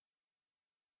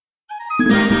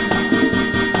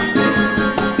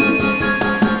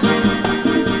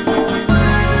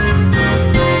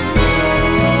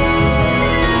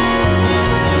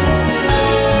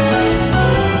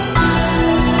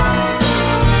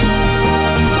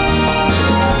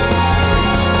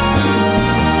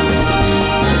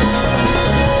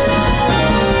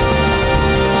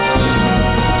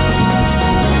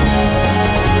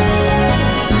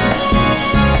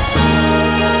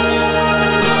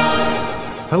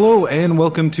Hello and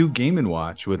welcome to Game and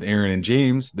Watch with Aaron and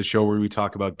James, the show where we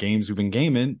talk about games we've been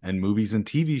gaming and movies and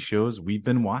TV shows we've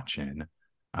been watching.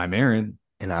 I'm Aaron.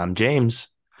 And I'm James.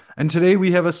 And today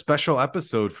we have a special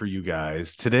episode for you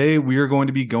guys. Today we are going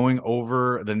to be going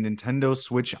over the Nintendo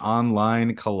Switch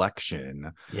Online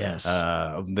collection. Yes.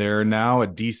 There are now a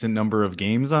decent number of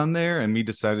games on there, and we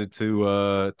decided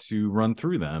to run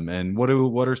through them. And what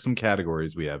are some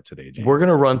categories we have today, James? We're going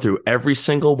to run through every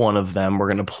single one of them. We're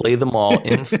going to play them all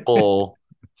in full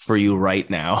for you right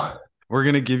now. We're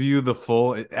going to give you the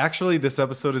full. Actually, this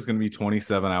episode is going to be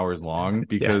 27 hours long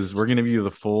because we're going to give you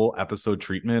the full episode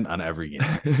treatment on every game.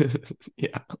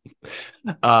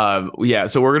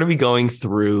 So we're going to be going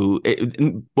through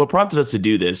it. What prompted us to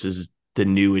do this is the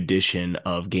new edition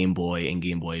of Game Boy and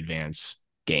Game Boy Advance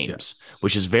games,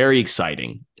 which is very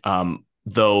exciting.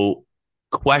 Though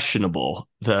questionable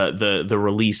the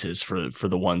releases for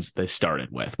the ones they started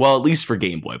with. Well, at least for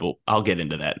Game Boy, but I'll get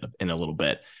into that in a little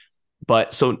bit.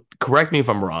 But so correct me if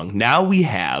I'm wrong. Now we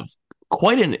have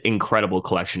quite an incredible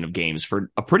collection of games for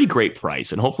a pretty great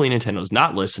price. And hopefully Nintendo's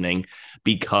not listening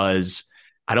because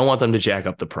I don't want them to jack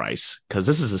up the price because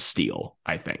this is a steal,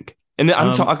 I think. And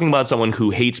I'm talking about someone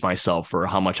who hates myself for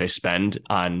how much I spend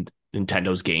on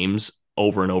Nintendo's games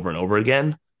over and over and over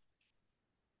again.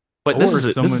 But this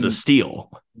is a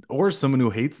steal. Or someone who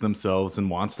hates themselves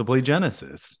and wants to play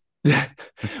Genesis.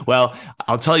 Well,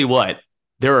 I'll tell you what.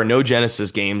 There are no Genesis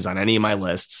games on any of my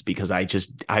lists because I'm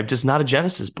just not a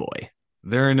Genesis boy.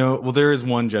 There is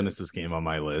one Genesis game on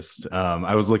my list.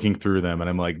 I was looking through them and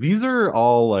I'm like, these are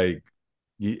all like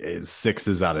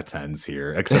 6s out of 10s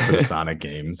here, except for the Sonic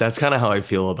games. That's kind of how I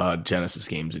feel about Genesis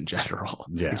games in general.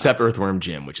 Yeah. Except Earthworm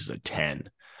Jim, which is a 10,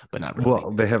 but not really.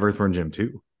 Well, they have Earthworm Jim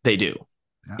too. They do.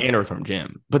 Yeah. And Earthworm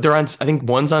Jim, but they're on. I think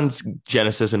one's on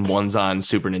Genesis and one's on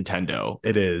Super Nintendo.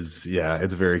 It is, yeah.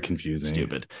 It's very confusing.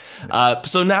 Stupid.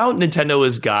 So now Nintendo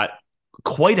has got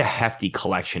quite a hefty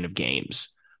collection of games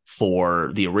for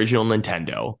the original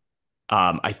Nintendo.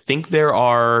 I think there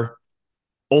are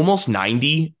almost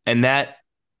 90, and that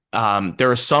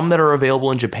there are some that are available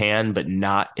in Japan but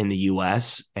not in the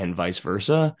US, and vice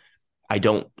versa. I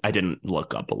didn't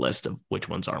look up a list of which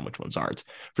ones are and which ones aren't.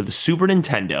 For the Super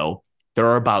Nintendo, there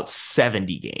are about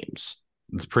 70 games.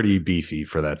 It's pretty beefy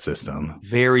for that system.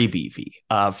 Very beefy.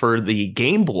 For the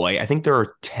Game Boy, I think there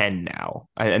are 10 now.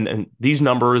 And these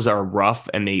numbers are rough,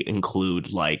 and they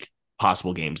include like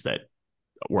possible games that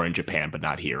were in Japan but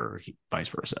not here, or vice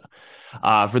versa.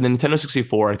 For the Nintendo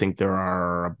 64, I think there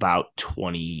are about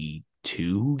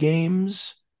 22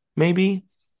 games, maybe,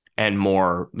 and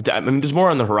more. I mean, there's more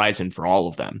on the horizon for all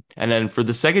of them. And then for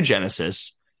the Sega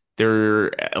Genesis,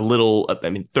 they're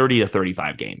 30 to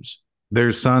 35 games.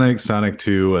 There's Sonic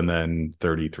 2, and then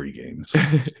 33 games.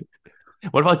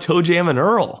 What about Toe Jam and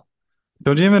Earl?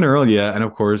 Toe Jam and Earl, yeah. And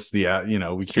of course, we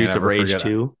Streets of Rage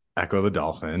 2. Echo the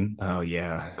Dolphin. Oh,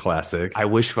 yeah. Classic. I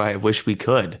wish we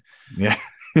could. Yeah.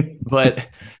 But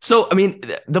so, I mean,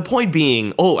 the point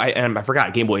being, I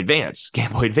forgot Game Boy Advance.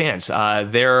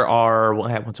 There are,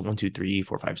 what's it, 1, 2, 3,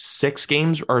 4, 5, 6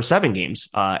 games or 7 games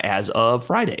as of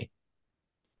Friday.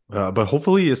 But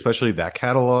hopefully, especially that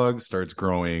catalog starts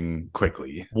growing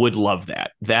quickly. Would love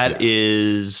that. That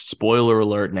is, spoiler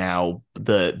alert now,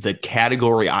 the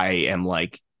category I am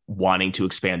like wanting to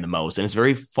expand the most. And it's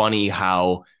very funny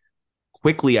how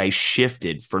quickly I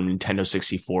shifted from Nintendo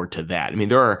 64 to that. I mean,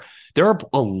 there are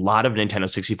a lot of Nintendo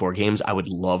 64 games I would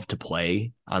love to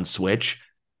play on Switch.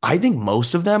 I think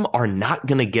most of them are not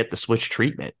going to get the Switch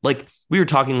treatment. Like we were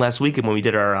talking last week when we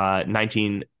did our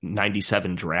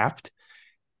 1997 draft.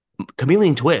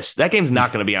 Chameleon Twist. That game's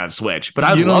not going to be on Switch, but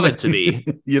I'd love it to be.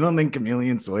 You don't think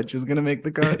Chameleon Switch is going to make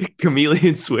the cut?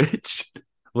 Chameleon Switch.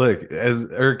 Look,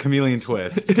 Chameleon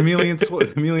Twist. Chameleon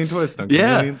Twist on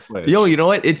Chameleon Switch. Yo, you know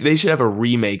what? They should have a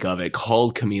remake of it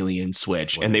called Chameleon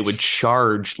Switch, and they would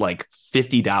charge like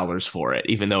 $50 for it,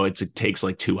 even though it takes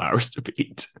like 2 hours to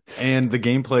beat. And the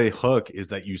gameplay hook is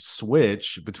that you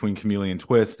switch between Chameleon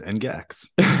Twist and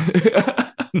Gex.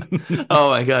 Oh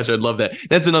my gosh, I'd love that.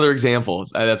 That's another example.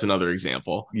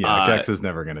 Yeah, Gex is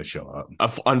never going to show up.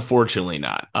 Unfortunately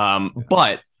not.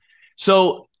 But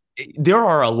so there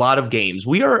are a lot of games.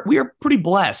 We are pretty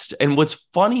blessed. And what's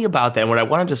funny about that, and what I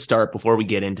wanted to start before we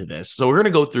get into this, so we're going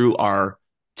to go through our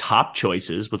top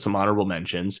choices with some honorable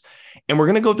mentions, and we're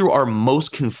going to go through our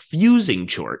most confusing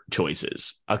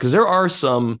choices because there are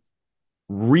some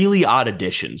really odd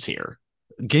additions here.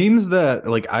 Games that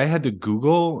like I had to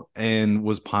Google and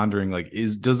was pondering like,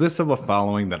 does this have a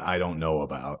following that I don't know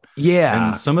about? Yeah.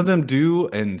 And some of them do,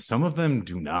 and some of them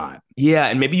do not. Yeah.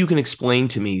 And maybe you can explain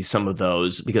to me some of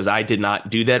those because I did not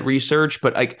do that research,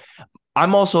 but like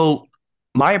I'm also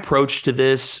My approach to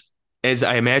this, as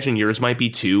I imagine yours might be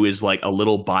too, is like a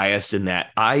little biased in that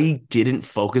I didn't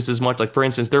focus as much. Like, for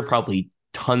instance, there are probably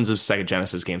tons of Sega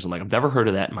Genesis games. I'm like, I've never heard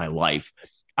of that in my life.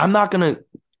 I'm not going to,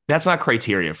 that's not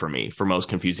criteria for me for most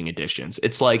confusing editions.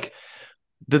 It's like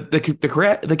the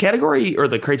category or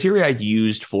the criteria I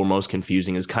used for most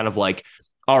confusing is kind of like,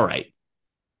 all right,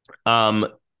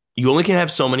 you only can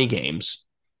have so many games.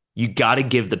 You got to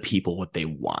give the people what they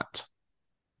want,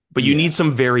 but you need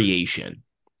some variation.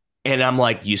 And I'm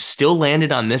like, you still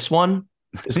landed on this one?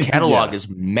 This catalog is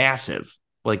massive.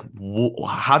 Like,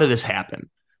 how did this happen?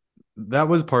 That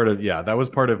was part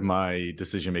of my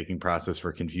decision-making process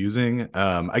for confusing.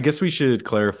 I guess we should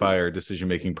clarify our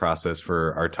decision-making process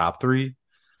for our top three.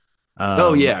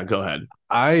 Go ahead.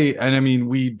 I mean,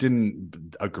 we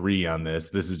didn't agree on this.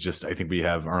 This is just, I think we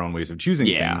have our own ways of choosing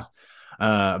things.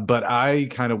 But I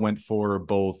kind of went for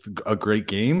both a great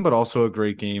game, but also a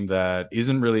great game that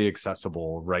isn't really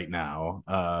accessible right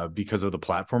now because of the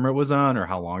platform it was on or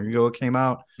how long ago it came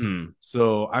out.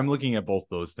 So I'm looking at both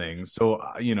those things. So,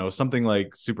 something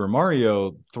like Super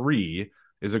Mario 3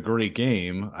 is a great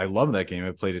game. I love that game.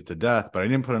 I played it to death, but I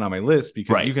didn't put it on my list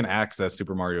because you can access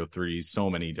Super Mario 3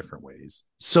 so many different ways.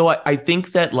 So I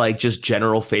think that, like, just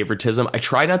general favoritism, I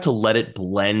try not to let it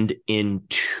blend in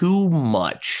too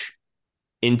much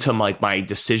into my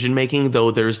decision making,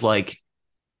 though. There's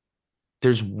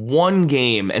one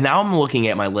game, and now I'm looking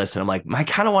at my list and I'm like, I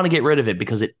kind of want to get rid of it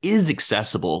because it is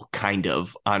accessible kind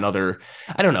of on other,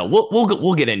 I don't know,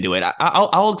 we'll get into it.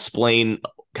 I'll explain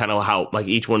kind of how, like,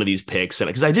 each one of these picks, and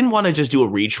because I didn't want to just do a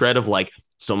retread of like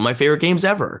some of my favorite games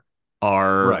ever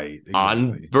are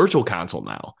on Virtual Console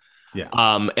now.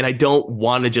 And I don't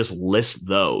want to just list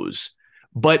those.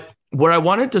 But what I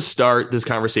wanted to start this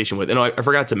conversation with, and I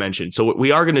forgot to mention, so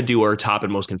we are going to do our top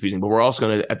and most confusing, but we're also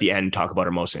going to, at the end, talk about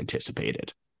our most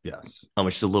anticipated. Yes.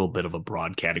 Which is a little bit of a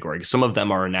broad category. Some of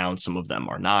them are announced, some of them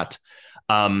are not.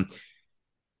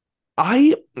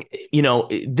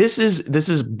 This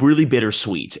is really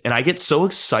bittersweet, and I get so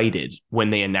excited when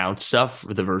they announce stuff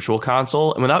for the Virtual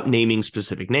Console, and without naming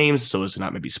specific names, so as to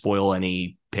not maybe spoil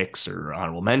any picks or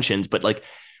honorable mentions, but like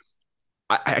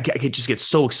I just get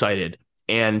so excited,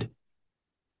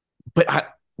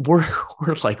 but we're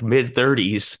like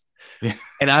mid-30s,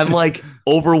 and I'm like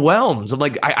overwhelmed. I'm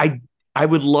like I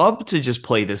would love to just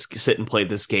sit and play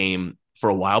this game for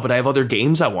a while, but I have other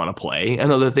games I want to play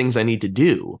and other things I need to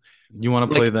do. You want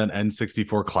to play that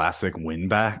N64 classic win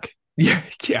back?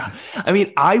 Yeah. I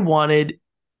mean, I wanted,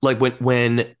 like,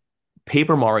 when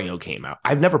Paper Mario came out.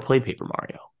 I've never played Paper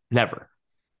Mario, never.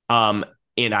 And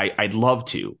I'd love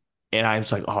to. And I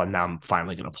was like, oh, now I'm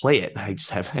finally going to play it. I just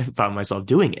haven't found myself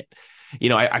doing it.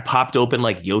 I popped open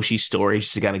like Yoshi's Story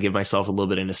just to kind of give myself a little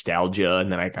bit of nostalgia,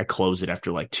 and then I closed it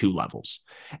after like 2 levels,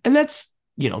 and that's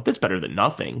better than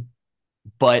nothing.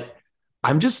 But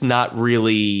I'm just not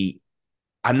really.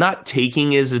 I'm not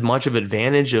taking as much of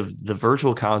advantage of the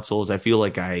Virtual Console as I feel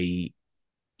like I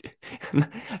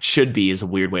should be, is a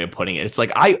weird way of putting it. It's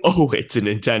like I owe it to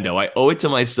Nintendo. I owe it to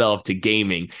myself, to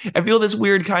gaming. I feel this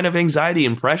weird kind of anxiety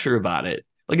and pressure about it.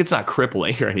 Like, it's not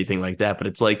crippling or anything like that, but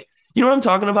it's like, you know what I'm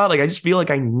talking about? Like, I just feel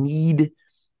like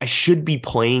I should be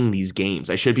playing these games.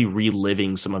 I should be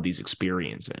reliving some of these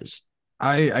experiences.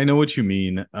 I know what you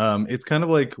mean. It's kind of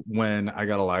like when I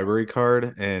got a library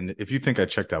card, and if you think I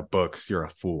checked out books, you're a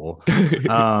fool.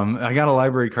 I got a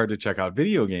library card to check out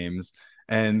video games,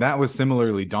 and that was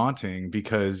similarly daunting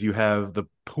because you have the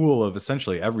pool of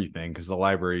essentially everything, because the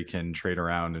library can trade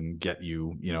around and get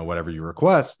you, whatever you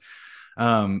request.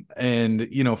 And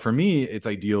for me, it's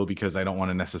ideal because I don't want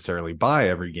to necessarily buy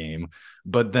every game,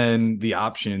 but then the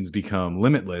options become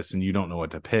limitless and you don't know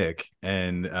what to pick.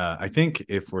 And I think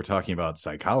if we're talking about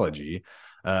psychology,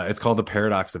 it's called the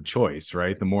paradox of choice,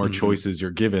 right? The more choices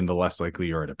you're given, the less likely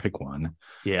you are to pick one.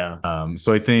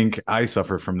 So I think I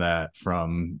suffer from that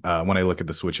when I look at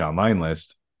the Switch Online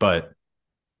list. But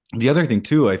the other thing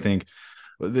too, I think,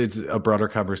 it's a broader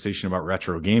conversation about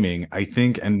retro gaming, I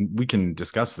think, and we can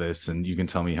discuss this and you can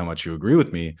tell me how much you agree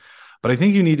with me, but I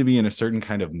think you need to be in a certain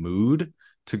kind of mood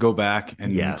to go back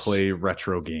and play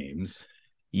retro games.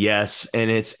 Yes. And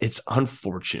it's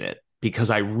unfortunate because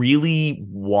I really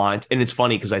want, and it's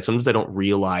funny because sometimes I don't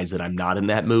realize that I'm not in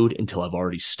that mood until I've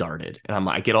already started. And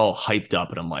I get all hyped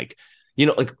up and I'm like,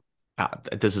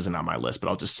 this isn't on my list, but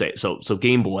I'll just say it. So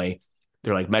Game Boy,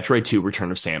 they're like Metroid 2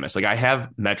 Return of Samus. Like, I have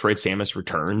Metroid Samus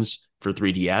Returns for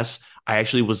 3DS. I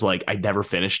actually was like, I never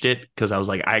finished it because I was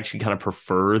like, I actually kind of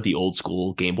prefer the old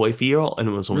school Game Boy feel. And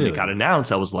it was when it got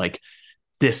announced, I was like,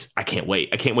 I can't wait.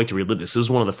 I can't wait to relive this. This was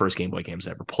one of the first Game Boy games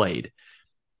I ever played.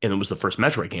 And it was the first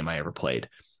Metroid game I ever played.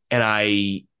 And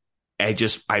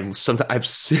I'm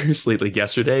seriously, like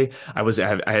yesterday, I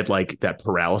had like that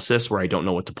paralysis where I don't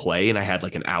know what to play, and I had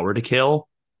like an hour to kill,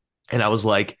 and I was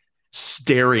like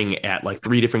staring at like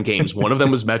 3 different games. One of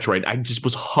them was Metroid. I just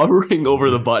was hovering over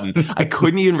the button. I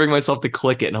couldn't even bring myself to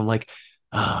click it, and I'm like,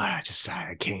 oh, I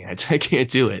can't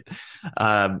do it.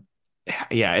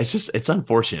 Yeah, it's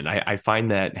unfortunate. I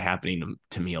find that happening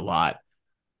to me a lot,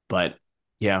 but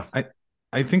yeah.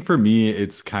 I think for me,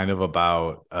 it's kind of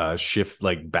about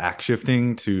back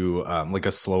shifting to like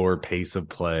a slower pace of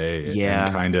play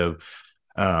and kind of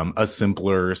a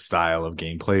simpler style of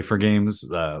gameplay for games.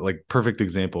 Like perfect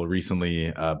example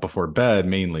recently, before bed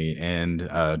mainly, and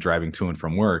driving to and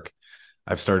from work,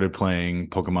 I've started playing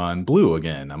Pokemon Blue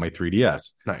again on my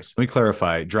 3DS. Nice. Let me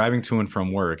clarify. Driving to and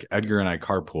from work, Edgar and I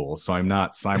carpool, so I'm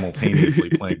not simultaneously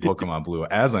playing Pokemon Blue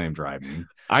as I am driving.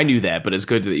 I knew that, but it's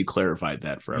good that you clarified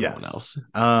that for everyone else.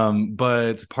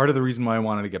 But part of the reason why I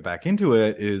wanted to get back into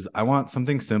it is I want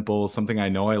something simple, something I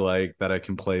know I like, that I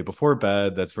can play before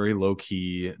bed, that's very low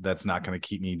key, that's not going to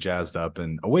keep me jazzed up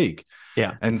and awake.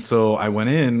 Yeah. And so I went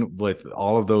in with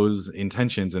all of those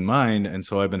intentions in mind. And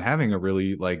so I've been having a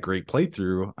really like great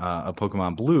playthrough of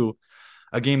Pokemon Blue,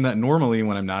 a game that normally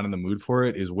when I'm not in the mood for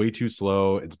it is way too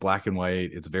slow. It's black and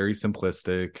white. It's very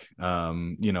simplistic.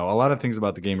 A lot of things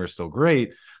about the game are still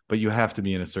great, but you have to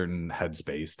be in a certain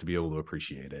headspace to be able to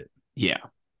appreciate it. Yeah.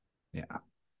 Yeah.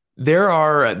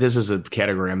 This is a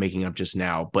category I'm making up just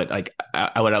now, but like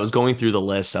when I was going through the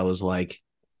list, I was like,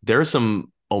 there are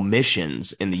some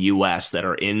omissions in the US that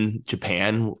are in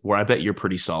Japan where I bet you're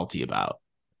pretty salty about.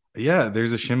 Yeah.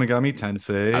 There's a Shin Megami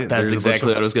Tensei. That's exactly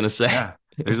what I was going to say. Yeah.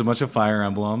 There's a bunch of Fire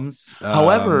Emblems.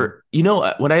 However,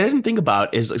 what I didn't think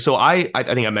about is, so I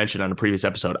think I mentioned on a previous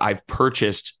episode, I've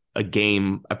purchased a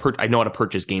game. I know how to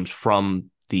purchase games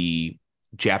from the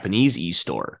Japanese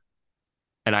e-store.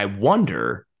 And I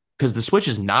wonder, because the Switch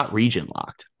is not region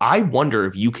locked, I wonder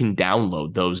if you can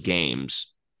download those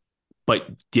games, but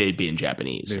they'd be in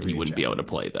Japanese and you wouldn't be able to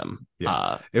play them.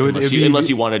 Yeah. Unless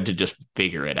you wanted to just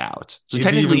figure it out. So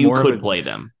technically you could play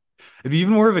them. It'd be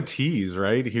even more of a tease,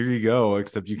 right? Here you go,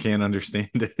 except you can't understand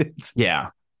it. Yeah.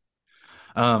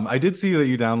 I did see that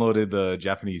you downloaded the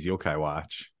Japanese Yokai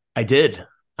Watch. I did.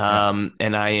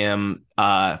 And I am,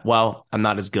 I'm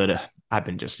not as good. I've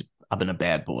been a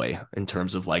bad boy in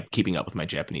terms of like keeping up with my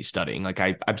Japanese studying. Like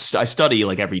I study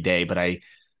like every day, but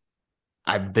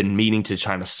I've been meaning to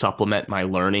try to supplement my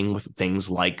learning with things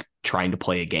like trying to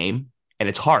play a game. And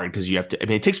it's hard because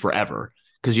it takes forever.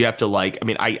 Because you have to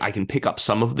I can pick up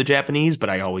some of the Japanese, but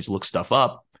I always look stuff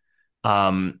up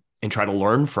and try to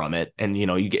learn from it. And,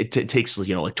 it takes,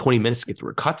 like 20 minutes to get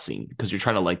through a cutscene because you're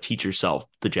trying to like teach yourself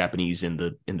the Japanese in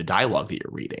the dialogue that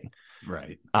you're reading.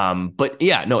 Right. But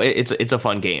yeah, no, it's a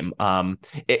fun game.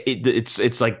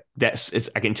 It's like that.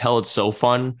 I can tell it's so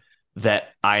fun that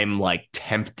I'm like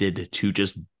tempted to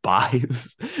just buy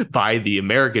the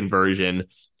American version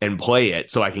and play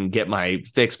it so I can get my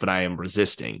fix, but I am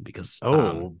resisting because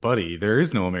buddy, there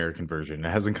is no American version. It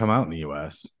hasn't come out in the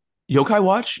US. Yokai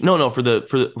Watch? No, for the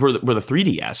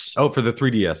 3DS. Oh, for the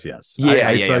 3DS, yes.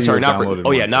 Yeah. Sorry,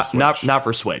 not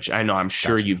for Switch. I know. I'm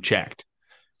sure you've checked.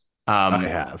 I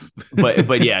have,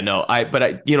 but yeah, no.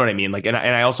 You know what I mean. Like, and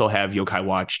I also have Yokai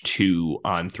Watch 2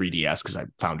 on 3DS because I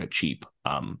found it cheap.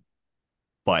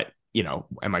 But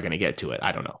am I going to get to it?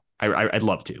 I don't know. I'd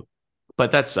love to,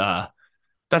 but that's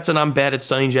an I'm bad at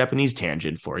studying Japanese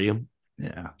tangent for you.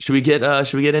 Yeah. Should we get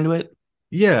into it?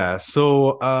 Yeah.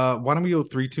 So why don't we go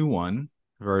 3, 2, 1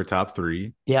 for our top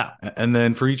 3? Yeah. And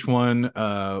then for each one,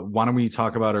 why don't we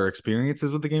talk about our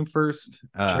experiences with the game first,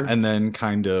 sure. And then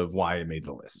kind of why it made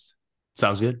the list.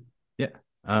 Sounds good. Yeah.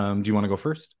 Do you want to go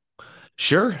first?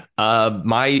 Sure.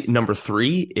 My number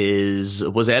 3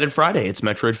 was added Friday. It's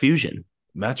Metroid Fusion.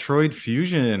 Metroid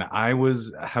Fusion. I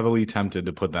was heavily tempted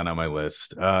to put that on my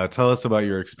list. Tell us about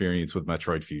your experience with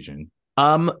Metroid Fusion.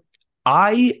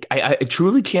 I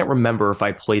truly can't remember if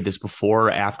I played this before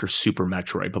or after Super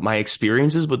Metroid, but my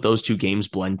experiences with those two games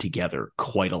blend together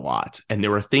quite a lot. And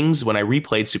there were things when I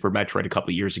replayed Super Metroid a couple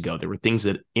of years ago, there were things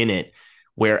that in it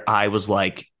where I was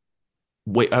like,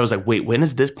 wait, when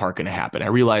is this part going to happen? I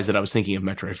realized that I was thinking of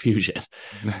Metroid Fusion.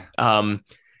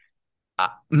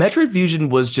 Metroid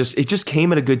Fusion it just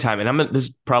came at a good time. And this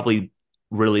is probably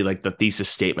really like the thesis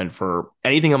statement for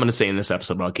anything I'm going to say in this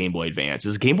episode about Game Boy Advance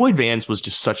is Game Boy Advance was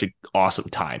just such an awesome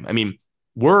time. I mean,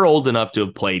 we're old enough to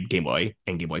have played Game Boy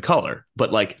and Game Boy Color,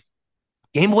 but like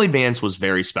Game Boy Advance was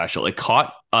very special. It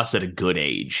caught us at a good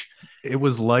age. It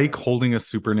was like holding a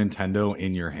Super Nintendo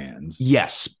in your hands.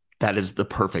 Yes, that is the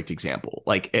perfect example,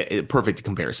 like a perfect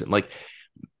comparison. Like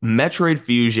Metroid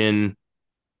Fusion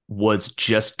was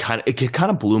just it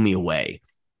kind of blew me away.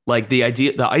 Like the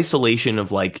isolation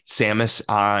of like Samus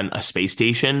on a space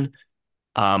station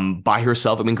by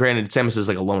herself. I mean, granted, Samus is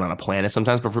like alone on a planet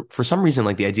sometimes, but for some reason,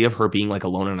 like the idea of her being like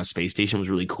alone on a space station was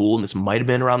really cool. And this might have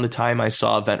been around the time I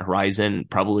saw Event Horizon,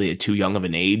 probably at too young of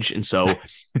an age. And so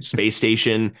space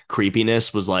station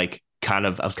creepiness was like I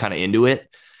was kind of into it.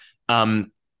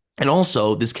 And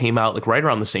also this came out like right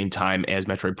around the same time as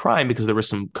Metroid Prime because there was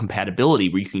some compatibility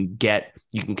where you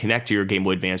can connect your Game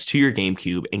Boy Advance to your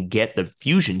GameCube and get the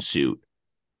fusion suit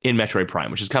in Metroid Prime,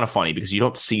 which is kind of funny because you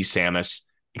don't see Samus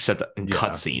except in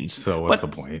cutscenes. So what's the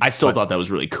point? I still thought that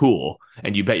was really cool.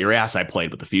 And you bet your ass I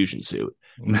played with the fusion suit.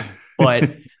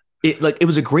 But it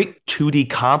was a great 2D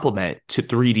complement to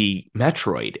 3D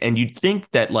Metroid. And you'd think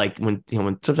that like when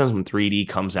sometimes when 3D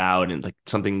comes out and like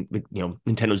something like,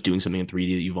 Nintendo's doing something in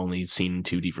 3D that you've only seen in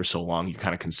 2D for so long, you're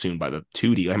kind of consumed by the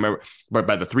 2D. I remember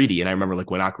by the 3D. And I remember like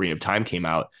when Ocarina of Time came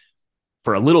out,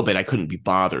 for a little bit, I couldn't be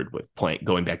bothered with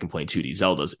going back and playing 2D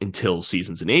Zeldas until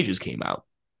Seasons and Ages came out.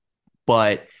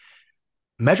 But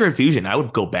Metroid Fusion, I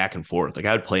would go back and forth. Like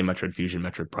I would play Metroid Fusion,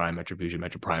 Metroid Prime, Metroid Fusion,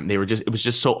 Metroid Prime. It was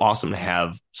just so awesome to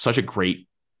have such great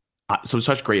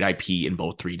IP in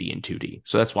both 3D and 2D.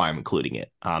 So that's why I'm including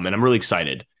it. And I'm really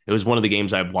excited. It was one of the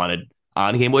games I wanted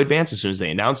on Game Boy Advance as soon as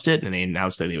they announced it, and they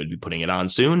announced that they would be putting it on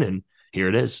soon, and here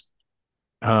it is.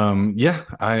 Yeah,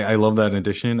 I love that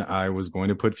addition. I was going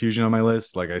to put Fusion on my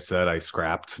list. Like I said, I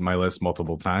scrapped my list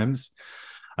multiple times.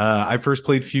 I first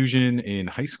played Fusion in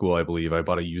high school, I believe. I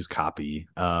bought a used copy,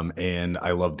 and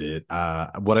I loved it.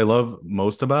 What I love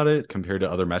most about it compared to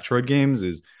other Metroid games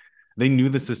is they knew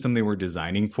the system they were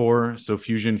designing for. So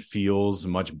Fusion feels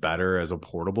much better as a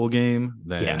portable game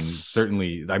than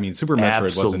certainly. I mean, Super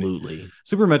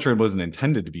Metroid wasn't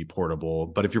intended to be portable,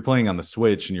 but if you're playing on the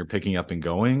Switch and you're picking up and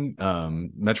going,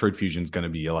 Metroid Fusion is going to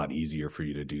be a lot easier for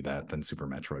you to do that than Super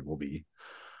Metroid will be.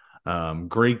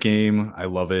 Great game. I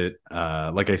love it.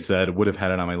 Like I said, would have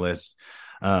had it on my list.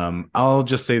 I'll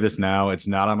just say this now. It's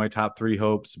not on my top 3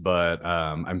 hopes, but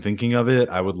I'm thinking of it.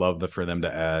 I would love for them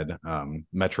to add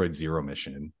Metroid Zero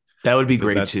Mission. That would be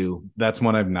great too. That's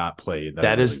one I've not played. That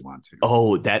I really want to.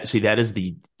 Oh,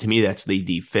 to me, that's the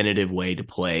definitive way to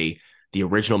play the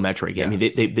original Metroid game.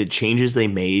 Yes. I mean, the changes they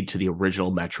made to the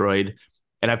original Metroid,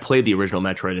 and I played the original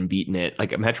Metroid and beaten it. Like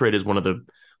Metroid is one of the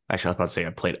Actually, I was about to say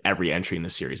I played every entry in the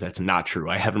series. That's not true.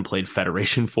 I haven't played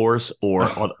Federation Force or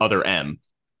Other M.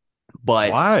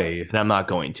 But why? And I'm not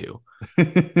going to.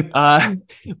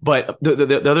 But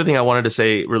the other thing I wanted to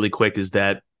say really quick is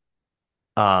that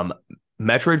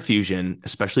Metroid Fusion,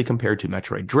 especially compared to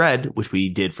Metroid Dread, which we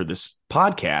did for this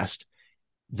podcast,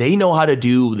 they know how to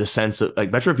do the sense of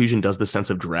like Metroid Fusion does the sense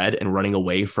of dread and running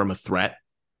away from a threat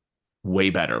way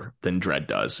better than Dread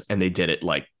does. And they did it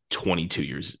like 22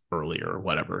 years earlier or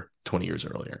whatever, 20 years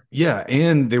earlier. Yeah,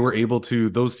 and they were able to,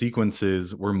 those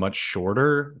sequences were much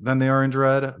shorter than they are in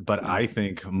Dread, but I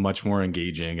think much more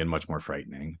engaging and much more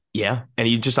frightening. Yeah, and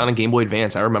you just on a Game Boy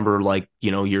Advance, I remember like,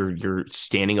 you're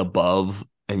standing above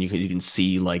and you can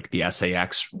see like the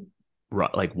SAX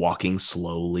like walking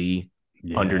slowly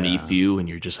underneath you, and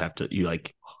you I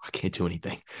can't do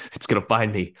anything. It's going to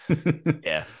find me.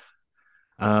 Yeah.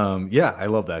 Yeah, I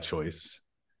love that choice.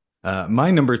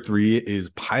 My number 3 is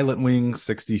Pilotwings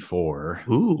 64.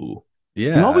 Ooh.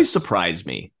 Yeah. You always surprise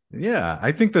me. Yeah,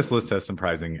 I think this list has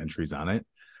surprising entries on it.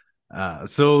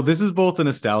 So this is both a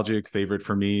nostalgic favorite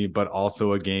for me, but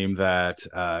also a game that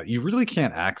you really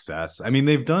can't access. I mean,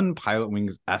 they've done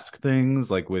Pilotwings-esque things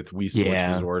like with Wii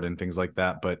Sports Resort and things like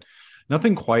that, but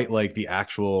nothing quite like the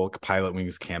actual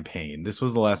Pilotwings campaign. This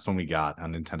was the last one we got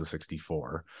on Nintendo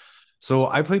 64. So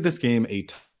I played this game a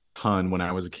ton when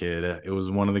I was a kid. It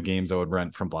was one of the games I would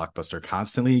rent from Blockbuster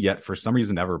constantly, yet for some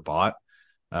reason never bought.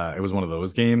 It was one of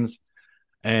those games.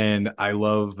 And I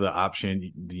love the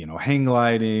option, hang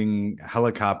gliding,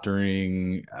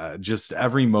 helicoptering, just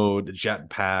every mode,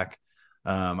 jetpack.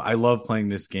 I love playing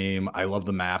this game. I love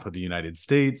the map of the United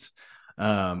States.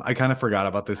 I kind of forgot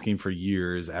about this game for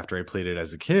years after I played it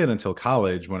as a kid until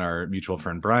college when our mutual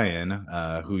friend Brian,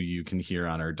 who you can hear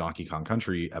on our Donkey Kong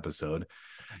Country episode,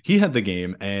 he had the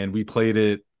game and we played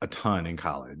it a ton in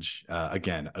college.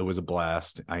 Again, it was a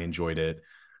blast. I enjoyed it.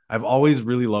 I've always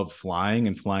really loved flying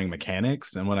and flying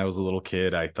mechanics. And when I was a little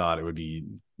kid, I thought it would be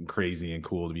crazy and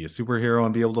cool to be a superhero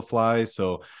and be able to fly.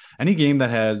 So any game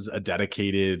that has a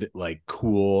dedicated, like,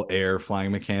 cool air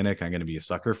flying mechanic, I'm going to be a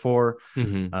sucker for.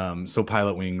 Mm-hmm. So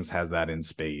Pilotwings has that in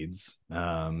spades.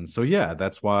 So yeah,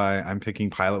 that's why I'm picking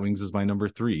Pilotwings as my number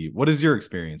 3. What is your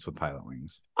experience with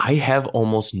Pilotwings? I have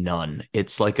almost none.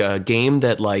 It's like a game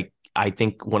that, like, I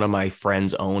think one of my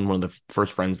friends owned one of the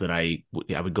first friends that I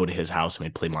would go to his house and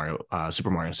we'd play Super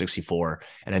Mario 64.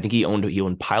 And I think he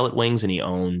owned Pilot Wings and he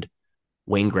owned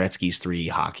Wayne Gretzky's 3D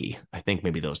hockey. I think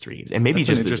maybe those three. And maybe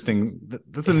that's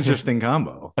an interesting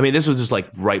combo. I mean, this was just like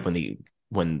right when the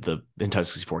Nintendo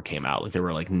 64 came out. Like there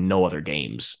were like no other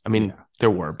games. I mean,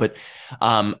 there were, but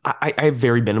I have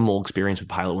very minimal experience with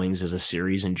Pilot Wings as a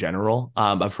series in general.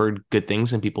 I've heard good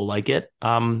things and people like it.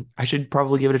 I should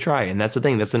probably give it a try. And that's the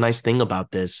thing. That's the nice thing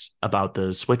about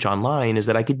the Switch Online is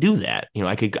that I could do that. You know,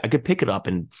 I could pick it up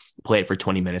and play it for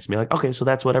 20 minutes and be like, okay, so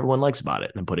that's what everyone likes about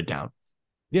it, and then put it down.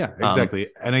 Yeah, exactly.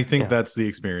 And I think that's the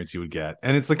experience you would get.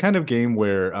 And it's the kind of game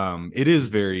where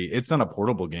it's not a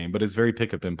portable game, but it's very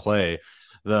pick up and play.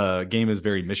 The game is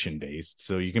very mission based.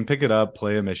 So you can pick it up,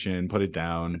 play a mission, put it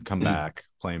down, come back,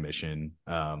 play a mission.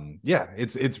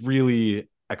 It's really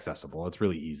accessible. It's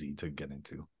really easy to get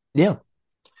into. Yeah.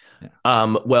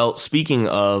 Well, speaking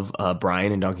of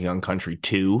Brian and Donkey Kong Country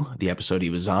 2, the episode he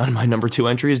was on, my number 2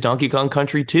 entry is Donkey Kong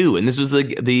Country 2. And this was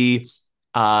the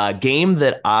game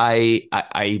that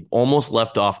I almost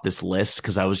left off this list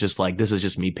because I was just like, this is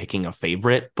just me picking a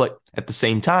favorite. But at the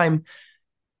same time,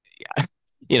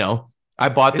 you know, I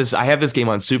bought this. I have this game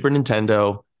on Super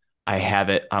Nintendo. I have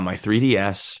it on my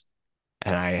 3DS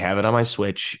and I have it on my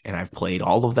Switch, and I've played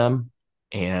all of them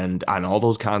and on all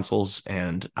those consoles,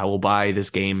 and I will buy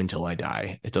this game until I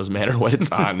die. It doesn't matter what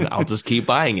it's on. I'll just keep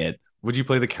buying it. Would you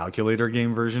play the calculator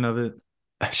game version of it?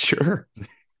 Sure.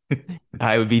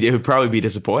 It would probably be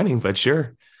disappointing, but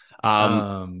sure.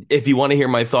 If you want to hear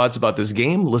my thoughts about this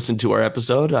game, listen to our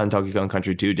episode on Donkey Kong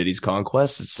Country 2 Diddy's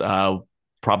Conquest. It's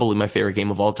probably my favorite game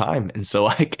of all time, and so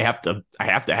I have to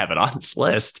have it on this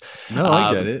list. No,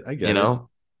 I get it. You know,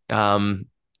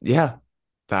 yeah.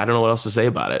 I don't know what else to say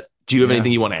about it. Do you have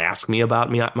anything you want to ask me about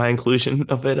my inclusion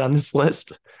of it on this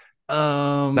list?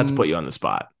 Not to put you on the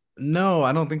spot. No,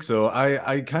 I don't think so.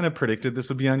 I kind of predicted this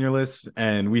would be on your list,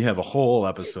 and we have a whole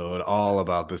episode all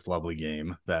about this lovely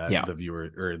game that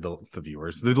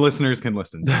the listeners can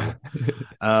listen to.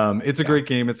 It's a great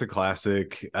game. It's a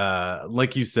classic.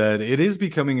 Like you said, it is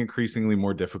becoming increasingly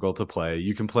more difficult to play.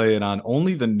 You can play it on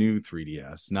only the new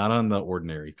 3DS, not on the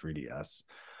ordinary 3DS.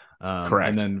 Correct.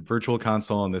 And then Virtual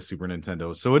Console on the Super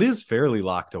Nintendo. So it is fairly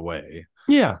locked away.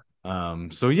 Yeah.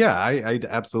 I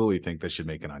absolutely think this should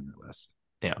make it on your list.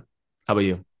 Yeah. How about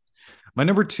you? My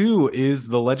number 2 is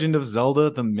The Legend of Zelda: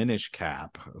 The Minish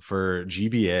Cap for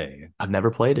GBA. I've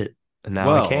never played it, and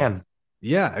now I can.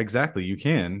 Yeah, exactly. You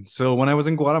can. So when I was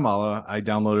in Guatemala, I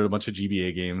downloaded a bunch of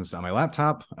GBA games on my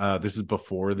laptop. This is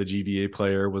before the GBA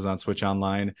player was on Switch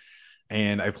Online.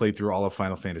 And I played through all of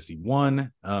Final Fantasy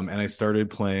 1. And I started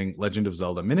playing Legend of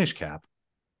Zelda: Minish Cap.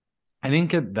 I didn't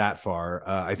get that far.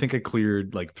 I think I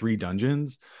cleared like 3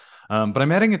 dungeons. But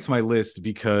I'm adding it to my list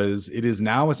because it is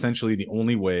now essentially the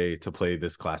only way to play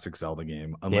this classic Zelda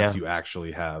game unless you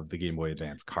actually have the Game Boy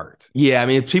Advance cart. Yeah, I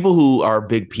mean, people who are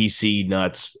big PC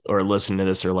nuts or listening to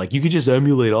this are like, you could just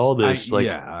emulate all this.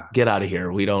 Get out of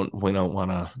here. We don't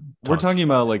want to. We're talking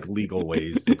about like legal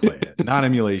ways to play it, not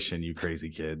emulation, you crazy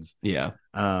kids. Yeah.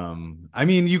 I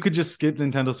mean, you could just skip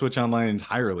Nintendo Switch Online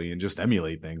entirely and just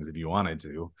emulate things if you wanted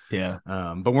to. Yeah.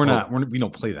 But we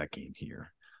don't play that game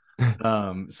here.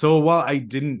 So while I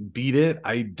didn't beat it,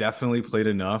 I definitely played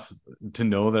enough to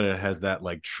know that it has that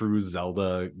like true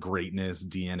Zelda greatness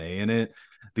DNA in it.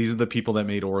 These are the people that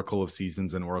made Oracle of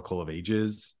Seasons and Oracle of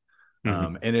Ages.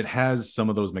 And it has some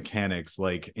of those mechanics,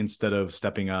 like instead of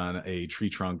stepping on a tree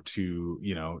trunk to,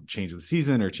 change the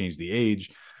season or change the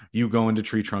age, you go into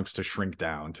tree trunks to shrink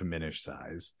down to Minish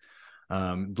size.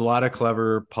 A lot of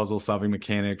clever puzzle solving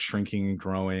mechanics, shrinking and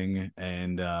growing.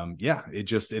 And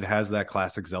it has that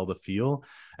classic Zelda feel.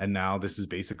 And now this is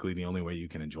basically the only way you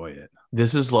can enjoy it.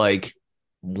 This is like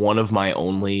one of my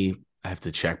only, I have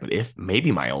to check, but if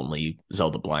maybe my only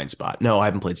Zelda blind spot. No, I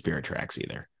haven't played Spirit Tracks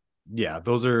either. Yeah,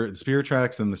 those are Spirit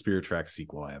Tracks and the Spirit Tracks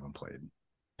sequel I haven't played.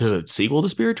 There's a sequel to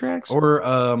Spirit Tracks? Or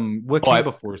what came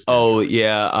before Spirit Tracks?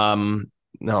 Yeah.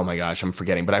 Oh my gosh, I'm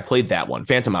forgetting, but I played that one,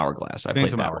 Phantom Hourglass. I played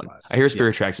that one. I hear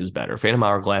Spirit Tracks is better. Phantom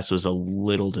Hourglass was a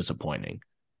little disappointing.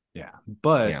 Yeah,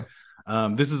 but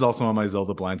this is also on my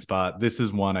Zelda blind spot. This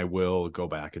is one I will go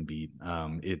back and beat.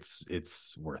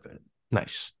 It's worth it.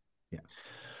 Nice. Yeah.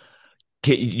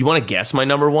 Okay, you want to guess my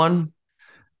number 1?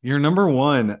 Your number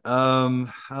 1.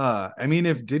 I mean,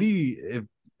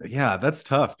 that's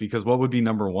tough because what would be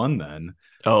number 1 then?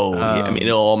 I mean, it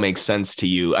all makes sense to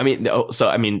you. I mean,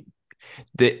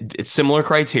 it's similar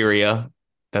criteria.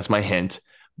 That's my hint,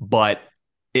 but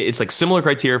it's like similar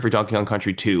criteria for Donkey Kong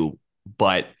Country 2,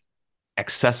 but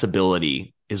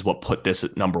accessibility is what put this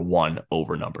at number 1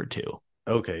 over number 2.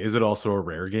 Okay. Is it also a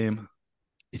rare game?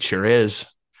 It sure is.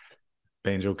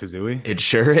 Banjo-Kazooie? It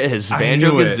sure is. I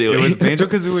knew it. It was Banjo-Kazooie.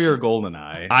 Banjo-Kazooie or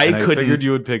GoldenEye. I And I figured couldn't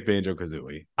you would pick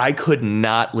Banjo-Kazooie. I could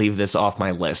not leave this off my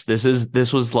list. This is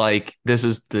the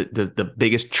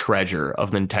biggest treasure of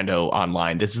Nintendo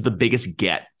Online. This is the biggest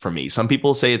get for me. Some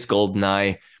people say it's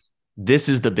GoldenEye. This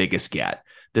is the biggest get.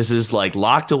 This is like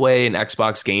locked away in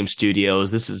Xbox Game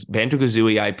Studios. This is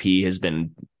Banjo-Kazooie IP has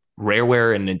been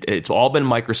Rareware, and it's all been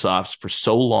Microsoft's for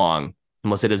so long,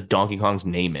 unless it has Donkey Kong's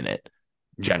name in it,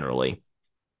 generally.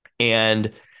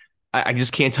 And I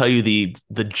just can't tell you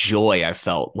the joy I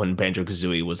felt when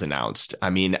Banjo-Kazooie was announced.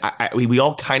 I mean, we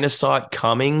all kind of saw it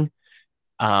coming,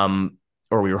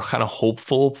 or we were kind of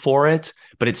hopeful for it,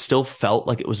 but it still felt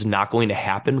like it was not going to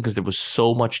happen because there was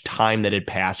so much time that had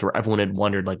passed where everyone had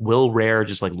wondered, like, will Rare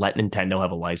just like let Nintendo have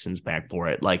a license back for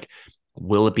it? Like,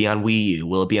 will it be on Wii U?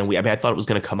 Will it be on Wii? I mean, I thought it was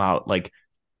going to come out like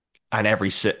on every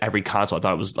console. I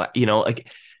thought it was like,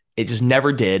 like it just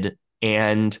never did.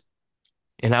 And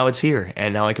now it's here,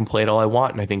 and now I can play it all I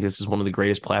want. And I think this is one of the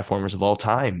greatest platformers of all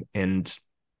time. And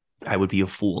I would be a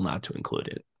fool not to include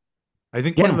it. I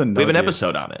think one of the nuggets, we have an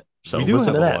episode on it. So we do have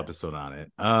a whole episode on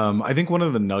it. I think one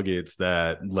of the nuggets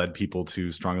that led people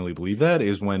to strongly believe that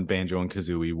is when Banjo and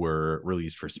Kazooie were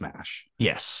released for Smash.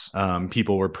 Yes.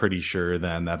 People were pretty sure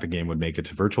then that the game would make it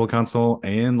to Virtual Console,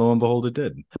 and lo and behold, it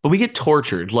did. But we get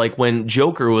tortured. Like when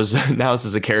Joker was announced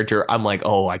as a character, I'm like,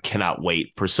 oh, I cannot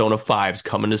wait. Persona 5's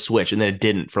coming to Switch. And then it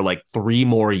didn't for like 3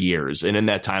 more years. And in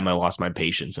that time, I lost my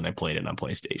patience and I played it on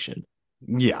PlayStation.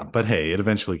 Yeah, but hey, it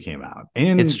eventually came out,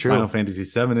 and it's true. Final Fantasy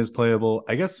VII is playable.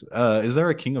 I guess. Is there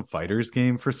a King of Fighters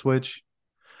game for Switch?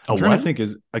 I'm trying to think.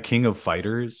 Is a King of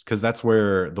Fighters, because that's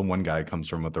where the one guy comes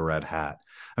from with the red hat.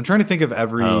 I'm trying to think of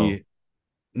every. Oh.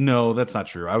 No, that's not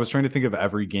true. I was trying to think of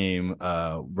every game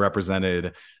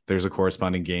represented. There's a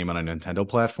corresponding game on a Nintendo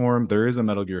platform. There is a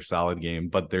Metal Gear Solid game,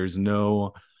 but there's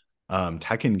no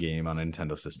Tekken game on a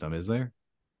Nintendo system. Is there?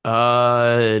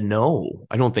 No,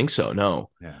 I don't think so.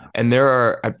 No. Yeah. And there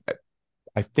are,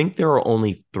 I think there are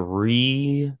only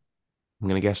 3, I'm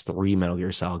going to guess 3 Metal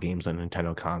Gear Solid games on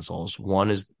Nintendo consoles.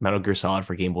 One is Metal Gear Solid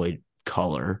for Game Boy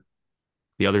Color.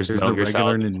 The other is Metal Gear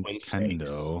Solid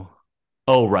Nintendo.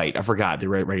 Oh, right. I forgot the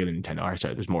regular Nintendo. All right,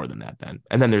 sorry, there's more than that then.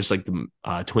 And then there's like the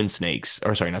Twin Snakes,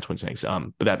 or sorry, not Twin Snakes.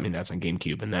 But that's on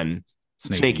GameCube. And then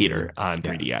Snake Eater on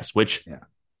 3DS, which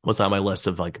was on my list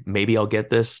of like, maybe I'll get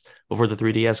this before the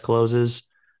 3DS closes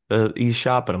the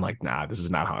eShop, but I'm like, nah, this is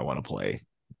not how I want to play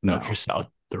Metal Gear Solid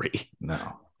 3.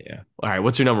 No. Yeah. All right.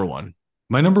 What's your number one?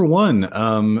 My number one,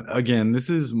 again,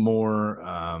 this is more,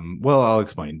 well, I'll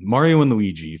explain. Mario and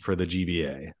Luigi for the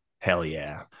GBA. Hell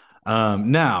yeah.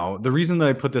 Now, the reason that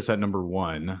I put this at number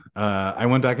one, I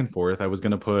went back and forth. I was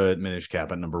going to put Minish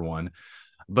Cap at number one.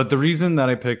 But the reason that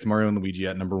I picked Mario and Luigi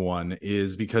at number one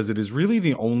is because it is really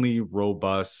the only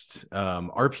robust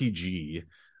RPG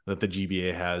that the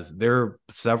GBA has. There are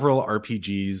several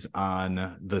RPGs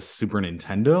on the Super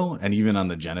Nintendo and even on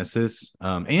the Genesis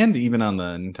and even on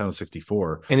the Nintendo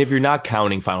 64. And if you're not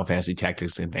counting Final Fantasy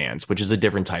Tactics Advance, which is a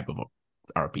different type of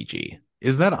RPG.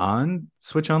 Is that on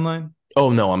Switch Online? Oh,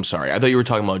 no, I'm sorry. I thought you were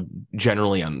talking about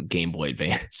generally on Game Boy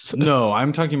Advance. No,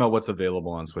 I'm talking about what's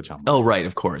available on Switch Online. Oh, right,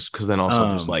 of course. Because then also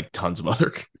there's like tons of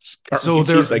other so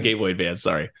there's like Game Boy Advance.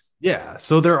 Sorry. Yeah.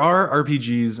 So there are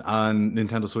RPGs on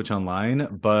Nintendo Switch Online,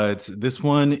 but this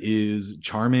one is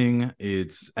charming.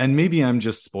 And maybe I'm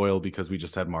just spoiled because we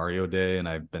just had Mario Day and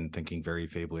I've been thinking very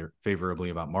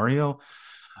favorably about Mario.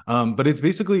 But it's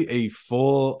basically a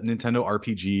full Nintendo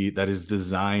RPG that is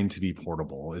designed to be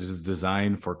portable. It is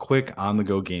designed for quick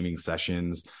on-the-go gaming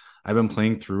sessions. I've been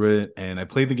playing through it, and I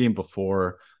played the game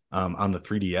before on the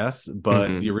 3DS,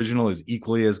 but the original is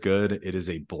equally as good. It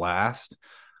is a blast.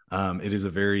 It is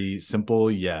a very simple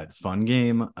yet fun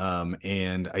game.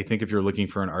 And I think if you're looking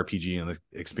for an RPG and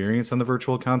experience on the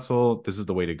Virtual Console, this is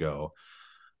the way to go.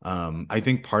 I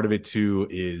think part of it, too,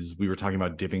 is we were talking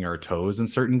about dipping our toes in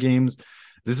certain games.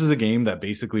 This is a game that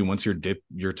basically once you dip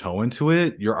your toe into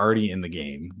it, you're already in the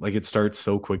game. Like it starts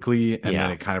so quickly and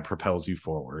then it kind of propels you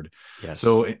forward. Yes.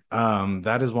 So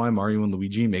that is why Mario and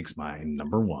Luigi makes my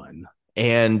number one.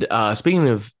 And speaking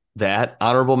of that,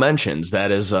 honorable mentions,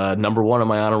 that is number one on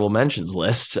my honorable mentions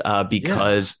list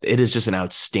because it is just an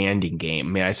outstanding game. I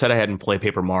mean, I said I hadn't played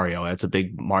Paper Mario. That's a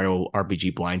big Mario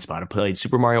RPG blind spot. I played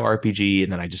Super Mario RPG,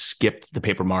 and then I just skipped the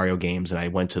Paper Mario games, and I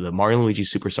went to the Mario and Luigi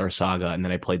Superstar Saga, and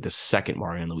then I played the second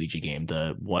Mario and Luigi game,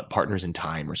 the Partners in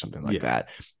Time or something like that.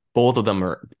 Both of them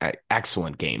are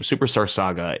excellent games. Superstar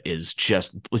Saga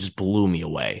just blew me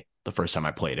away the first time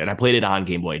I played it. And I played it on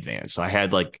Game Boy Advance, so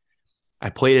I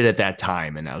played it at that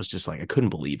time, and I was just like, I couldn't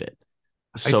believe it.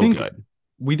 So good.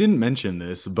 We didn't mention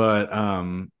this, but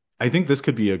I think this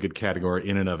could be a good category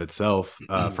in and of itself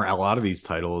for a lot of these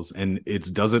titles, and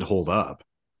does it hold up?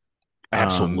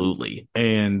 Absolutely.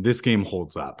 And this game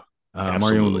holds up. Absolutely.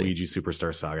 Mario and Luigi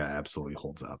Superstar Saga absolutely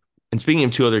holds up. And speaking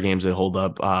of two other games that hold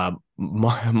up,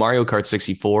 Mario Kart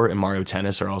 64 and Mario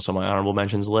Tennis are also my honorable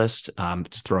mentions list.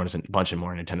 Just throwing a bunch of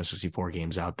more Nintendo 64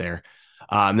 games out there.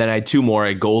 Then I had two more. I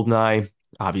had GoldenEye,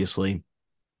 obviously,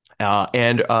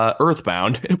 and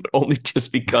Earthbound, only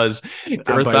just because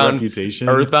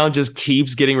Earthbound just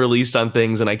keeps getting released on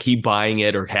things, and I keep buying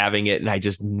it or having it, and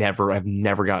I've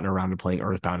never gotten around to playing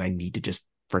Earthbound. I need to just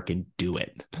freaking do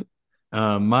it.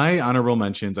 My honorable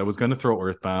mentions, I was going to throw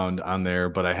Earthbound on there,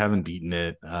 but I haven't beaten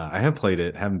it. I have played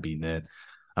it, haven't beaten it.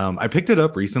 I picked it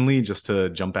up recently just to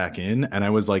jump back in, and I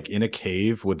was like in a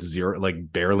cave with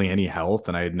barely any health,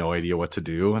 and I had no idea what to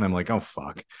do. And I'm like, oh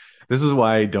fuck, this is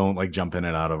why I don't like jump in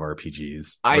and out of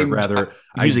RPGs. I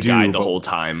use a guide the whole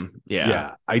time.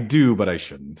 Yeah, I do, but I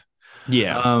shouldn't.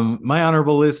 Yeah. My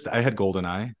honorable list, I had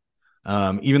GoldenEye.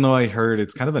 Even though I heard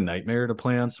it's kind of a nightmare to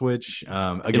play on Switch.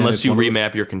 Again, unless you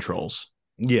remap your controls.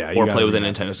 Yeah. Or play with a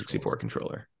Nintendo 64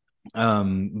 controller.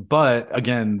 But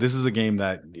again, this is a game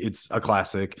that it's a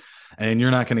classic, and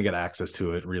you're not going to get access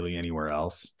to it really anywhere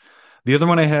else. The other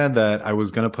one I had that I was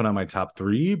going to put on my top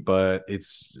 3, but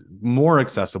it's more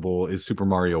accessible, is Super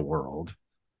Mario World.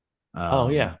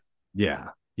 Yeah. Yeah.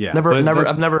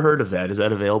 I've never heard of that. Is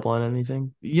that available on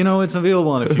anything? It's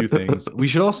available on a few things. We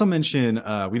should also mention,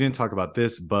 we didn't talk about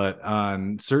this, but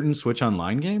on certain Switch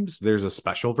Online games, there's a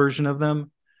special version of them,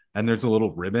 and there's a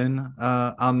little ribbon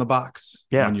on the box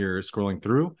when you're scrolling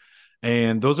through.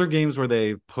 And those are games where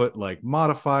they've put like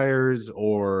modifiers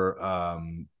or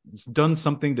done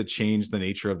something to change the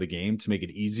nature of the game to make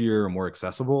it easier or more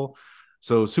accessible.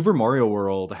 So Super Mario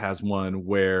World has one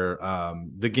where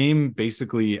the game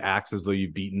basically acts as though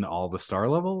you've beaten all the star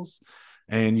levels,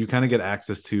 and you kind of get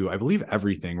access to, I believe,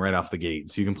 everything right off the gate.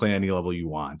 So you can play any level you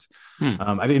want.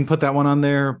 I didn't put that one on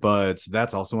there, but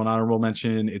that's also an honorable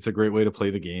mention. It's a great way to play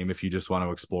the game if you just want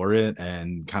to explore it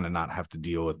and kind of not have to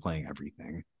deal with playing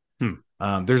everything.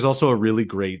 There's also a really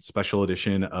great special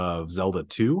edition of Zelda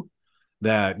 2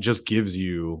 that just gives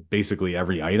you basically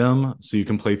every item, so you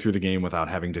can play through the game without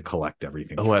having to collect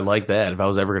everything. Oh, I like that. If I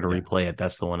was ever going to replay it,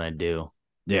 that's the one I'd do.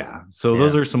 Yeah. So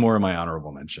those are some more of my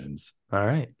honorable mentions. All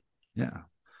right. Yeah.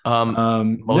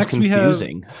 Most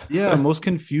confusing. Most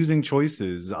confusing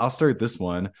choices. I'll start this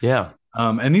one. Yeah.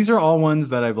 And these are all ones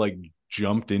that I've like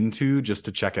jumped into just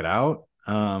to check it out.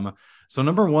 So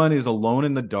number 1 is Alone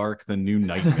in the Dark, The New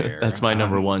Nightmare. That's my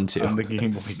number 1 too. On the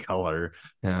Game Boy Color.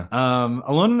 Yeah.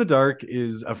 Alone in the Dark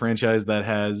is a franchise that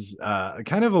has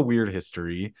kind of a weird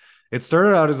history. It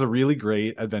started out as a really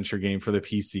great adventure game for the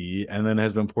PC, and then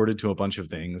has been ported to a bunch of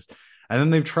things. And then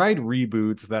they've tried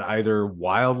reboots that either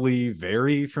wildly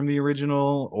vary from the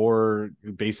original or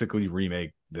basically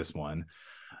remake this one.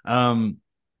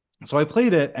 So I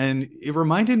played it, and it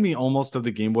reminded me almost of the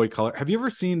Game Boy Color. Have you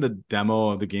ever seen the demo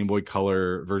of the Game Boy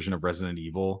Color version of Resident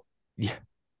Evil? Yeah.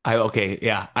 I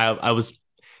was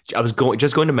going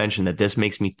to mention that this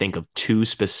makes me think of 2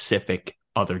 specific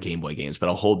other Game Boy games, but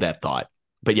I'll hold that thought.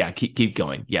 But yeah, keep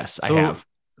going. Yes, I have.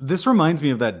 This reminds me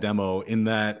of that demo in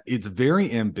that it's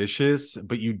very ambitious,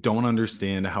 but you don't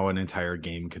understand how an entire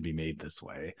game could be made this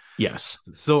way. Yes.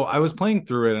 So I was playing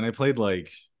through it, and I played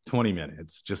like 20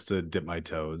 minutes just to dip my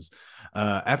toes.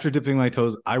 After dipping my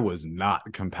toes, I was not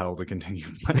compelled to continue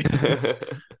playing.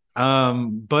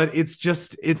 But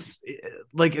it's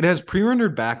like it has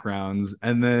pre-rendered backgrounds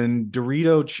and then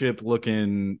Dorito chip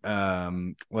looking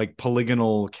like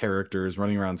polygonal characters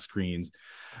running around screens.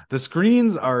 The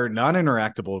screens are not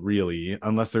interactable really,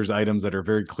 unless there's items that are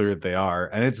very clear that they are.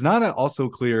 And it's not also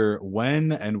clear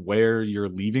when and where you're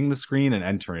leaving the screen and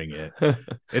entering it.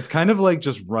 It's kind of like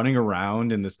just running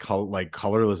around in this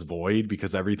colorless void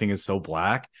because everything is so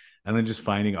black, and then just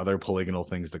finding other polygonal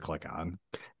things to click on.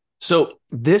 So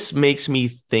this makes me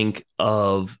think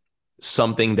of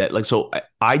something that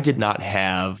I did not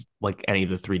have like any of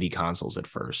the 3D consoles at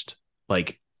first.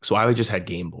 So I just had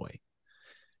Game Boy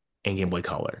and Game Boy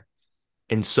Color.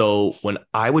 And so when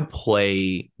I would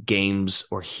play games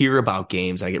or hear about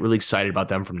games, I get really excited about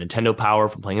them from Nintendo Power,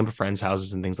 from playing them at friends'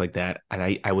 houses and things like that.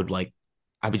 And I would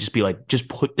just be like, just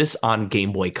put this on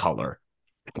Game Boy Color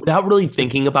without really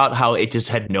thinking about how it just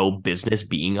had no business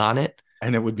being on it.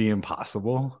 And it would be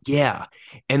impossible. Yeah.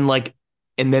 And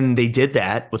then they did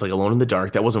that with Alone in the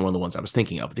Dark. That wasn't one of the ones I was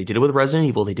thinking of. They did it with Resident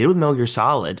Evil. They did it with Metal Gear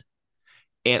Solid.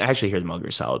 And I actually hear the Metal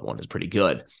Gear Solid one is pretty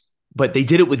good. But they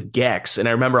did it with Gex. And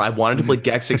I remember I wanted to play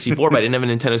Gex 64, but I didn't have a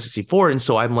Nintendo 64. And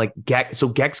so I'm like, so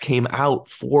Gex came out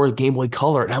for Game Boy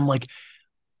Color. And I'm like,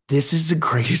 this is the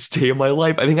greatest day of my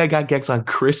life. I think I got Gex on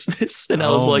Christmas, and I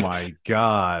was Oh like, my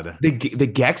God. the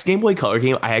Gex Game Boy Color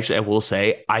game. I will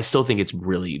say, I still think it's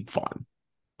really fun.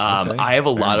 Okay, I have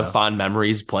a fair lot of enough. fond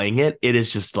memories playing it. It is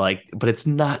just like, but it's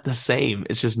not the same.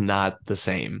 It's just not the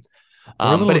same.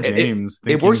 Poor But little James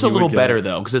it thinking works a he would little get. better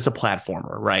though because it's a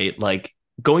platformer, right? Like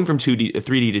going from 2D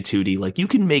 3D to 2D, like you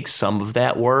can make some of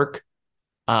that work.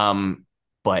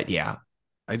 But yeah,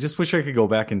 I just wish I could go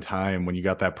back in time when you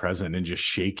got that present and just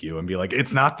shake you and be like,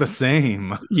 it's not the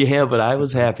same. yeah. But I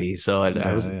was happy, so I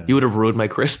Yeah, was. yeah. You would have ruined my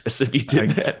Christmas if you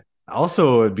did I that.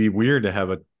 also it'd be weird to have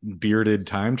a bearded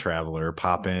time traveler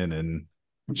pop in and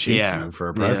shake Yeah, you for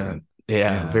a yeah, present. yeah.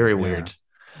 Yeah, Very yeah. weird.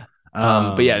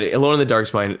 But yeah, Um, Alone in the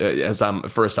Dark's mine as I'm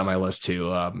first on my list too.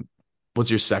 What's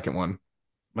your second one?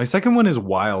 my second one is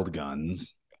Wild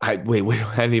Guns. Wait.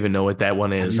 I don't even know what that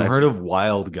one Have is. you heard of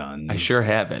Wild I sure Guns?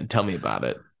 haven't. Tell me about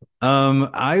it.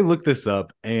 I looked this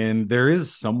up and there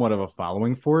is somewhat of a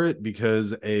following for it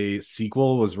because a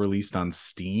sequel was released on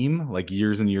Steam like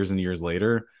years and years and years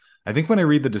later. I think when I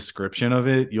read the description of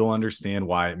it, you'll understand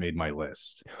why it made my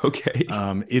list. Okay.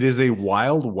 It is a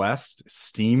Wild West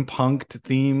steampunked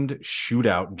themed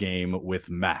shootout game with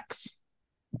mechs.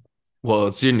 Well,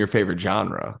 it's in your favorite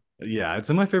genre, Yeah, it's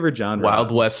in my favorite Wild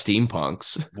genre. West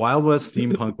steampunks. Wild West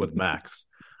steampunk with mechs.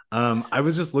 I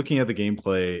was just looking at the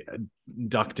gameplay,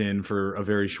 ducked in for a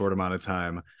very short amount of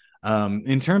time.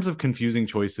 In terms of confusing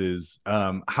choices,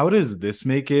 how does this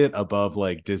make it above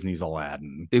like Disney's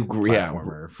Aladdin Yeah,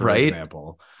 platformer, for right.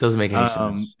 example? Doesn't make any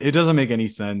sense. It doesn't make any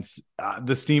sense.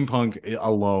 The steampunk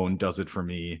alone does it for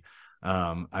me.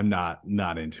 I'm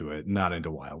not into it. Not into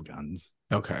Wild Guns.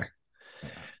 Okay. Yeah.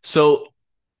 So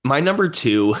my number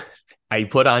two, I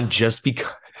put on just because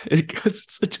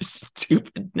it's such a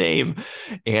stupid name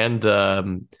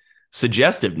and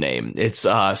suggestive name. It's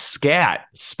SCAT,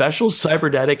 Special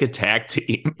Cybernetic Attack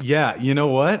Team. Yeah, you know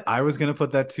what? I was gonna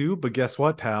put that too, but guess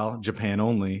what, pal? Japan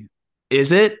only.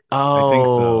 Is it? I think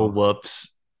Oh, so.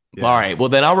 whoops. All Yeah. right. Well,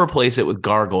 then I'll replace it with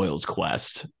Gargoyle's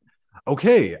Quest.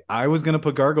 Okay, I was gonna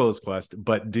put Gargoyle's Quest,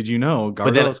 but did you know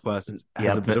But then, Gargoyle's Quest has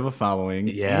yeah, a bit of a following,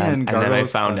 yeah, and and then I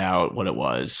Gargoyle's found Quest, out what it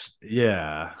was.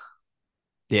 yeah,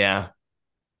 Yeah,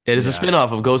 it is a yeah,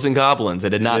 spinoff of Ghosts and Goblins. I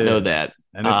did it not know that. is,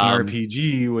 and it's an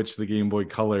RPG, which the Game Boy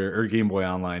Color or Game Boy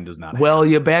Online does not Well,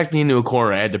 have. you backed me into a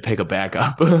corner. I had to pick a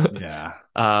backup. Yeah,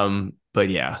 But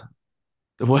yeah,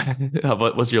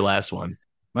 what's your last one?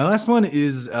 my last one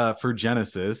is for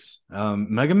Genesis,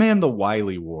 Mega Man: The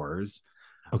Wily Wars.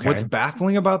 What's Okay,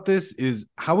 baffling about this is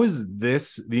how is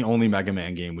this the only Mega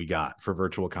Man game we got for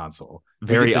Virtual Console? We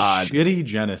very get the odd. shitty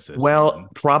Genesis Well, one.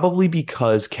 probably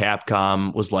because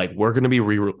Capcom was like, we're going to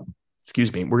be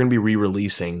excuse me, we're going to be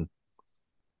re-releasing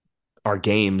our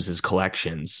games as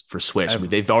collections for Switch.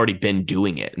 They've already been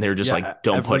doing it, and they're just like,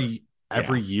 don't put.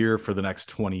 Every year for the next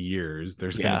 20 years,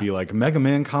 there's going to Yeah, be like Mega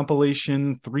Man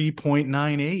compilation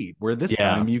 3.98, where this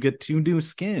yeah, time you get 2 new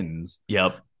skins.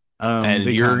 yep. And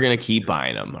They you're gonna constantly keep do.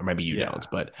 buying them, or maybe you Yeah. don't.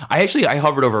 But I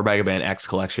hovered over Mega Man X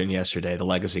collection yesterday, the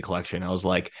Legacy collection. I was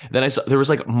like, then I saw there was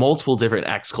like multiple different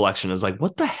X collection. I was like,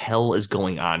 what the hell is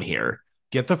going on here?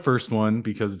 Get the first one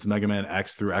because it's Mega Man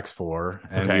X through X4.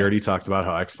 And Okay. we already talked about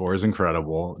how X4 is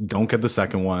incredible. Don't get the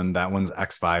second one. That one's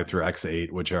X5 through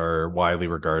X8, which are widely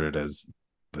regarded as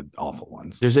the awful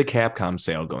ones. There's a Capcom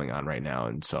sale going on right now,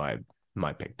 and so I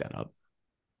might pick that up.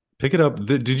 Pick it up.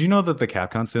 Did you know that the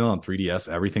Capcom sale on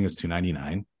 3DS, everything is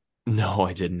 $2.99? No,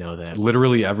 I didn't know that.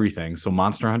 Literally everything. So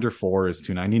Monster Hunter 4 is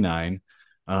 $2.99.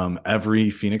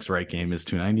 Every Phoenix Wright game is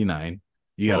 $2.99.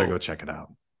 You got to go check it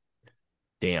out.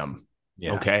 Damn.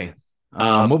 Yeah. Okay.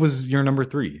 What was your number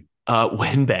 3?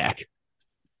 Win back.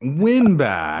 Win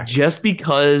back. Just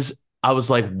because I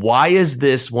was like, why is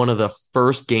this one of the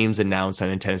first games announced on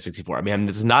Nintendo 64? I mean,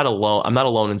 it's not alone. I'm not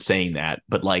alone in saying that,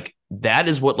 but like that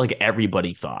is what like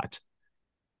everybody thought.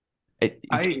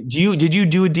 Did you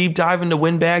do a deep dive into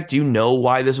Win Back? Do you know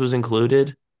why this was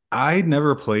included? I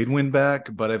never played Win Back,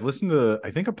 but I've listened to I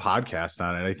think a podcast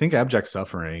on it. I think Abject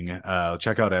Suffering.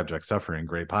 Check out Abject Suffering,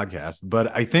 great podcast.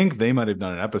 But I think they might have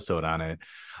done an episode on it.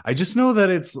 I just know that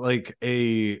it's like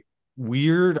a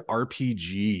weird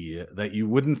RPG that you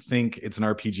wouldn't think it's an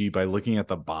RPG by looking at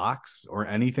the box or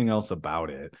anything else about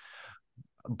it.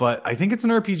 But I think it's an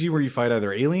RPG where you fight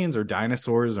either aliens or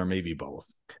dinosaurs or maybe both.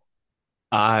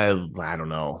 I don't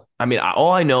know. I mean,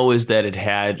 all I know is that it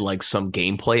had like some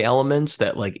gameplay elements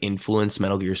that like influenced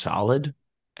Metal Gear Solid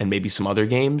and maybe some other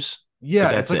games.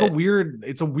 Yeah, it's like a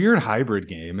weird hybrid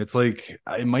game. It's like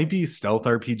it might be stealth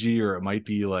RPG or it might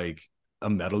be like a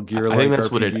Metal Gear. I think that's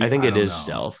RPG. what it. I think it is know.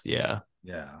 stealth. Yeah.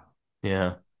 Yeah.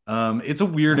 Yeah. It's a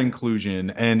weird inclusion,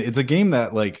 and it's a game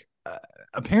that like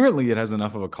apparently it has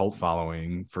enough of a cult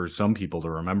following for some people to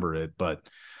remember it, but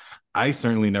I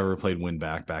certainly never played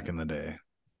back in the day.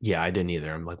 Yeah, I didn't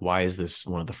either. I'm like, why is this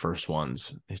one of the first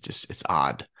ones? It's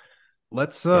odd.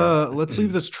 Let's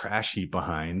leave this trash heap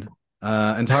behind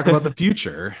and talk about the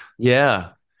future. Yeah.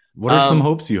 What are some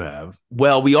hopes you have?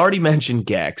 Well, we already mentioned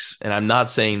Gex, and I'm not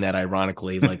saying that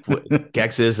ironically. Like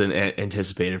Gex isn't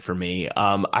anticipated for me.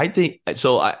 I think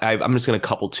so. I'm just going to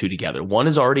couple two together. One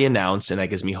is already announced, and that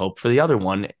gives me hope for the other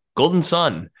one. Golden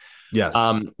Sun. Yes.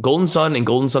 Golden Sun and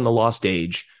Golden Sun: The Lost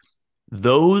Age.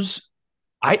 Those,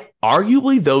 I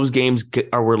arguably those games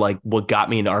were like what got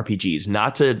me into RPGs.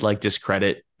 Not to like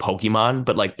discredit Pokemon,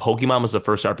 but like Pokemon was the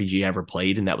first RPG I ever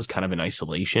played, and that was kind of in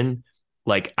isolation.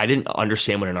 Like I didn't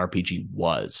understand what an RPG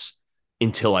was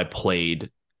until I played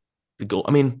the Gold.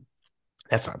 I mean,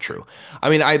 that's not true.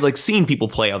 I mean, I'd like seen people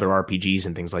play other RPGs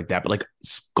and things like that, but like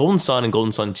Golden Sun and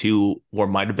Golden Sun 2 were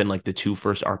might have been like the two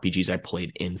first RPGs I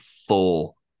played in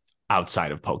full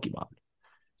outside of Pokemon.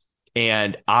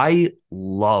 And I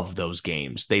love those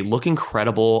games. They look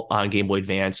incredible on Game Boy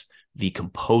Advance. The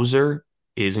composer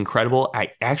is incredible.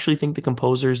 I actually think the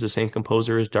composer is the same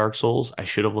composer as Dark Souls. I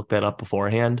should have looked that up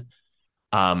beforehand.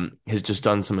 Has just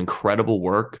done some incredible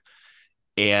work,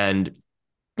 and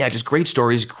yeah, just great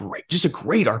stories, just a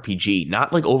great RPG,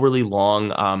 not like overly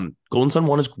long. Golden Sun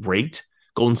 1 is great.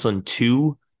 Golden Sun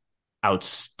 2,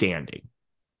 outstanding.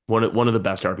 One of the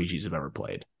best RPGs I've ever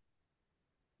played.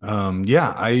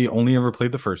 Yeah, I only ever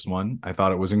played the first one. I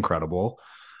thought it was incredible.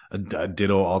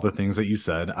 Ditto all the things that you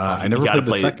said. I never played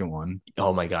the second one.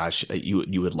 Oh my gosh,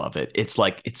 you would love it. It's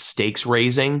like it's stakes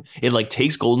raising. It like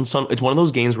takes Golden Sun. It's one of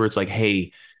those games where it's like,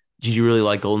 hey, did you really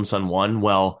like Golden Sun 1?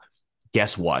 Well,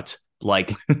 guess what?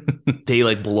 Like they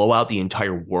like blow out the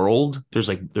entire world. There's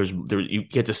you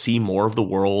get to see more of the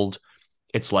world.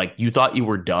 It's like you thought you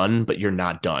were done, but you're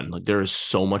not done. Like there is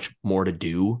so much more to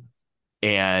do,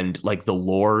 and like the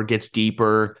lore gets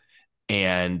deeper.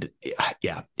 And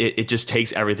yeah, it just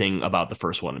takes everything about the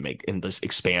first one to make and just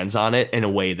expands on it in a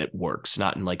way that works,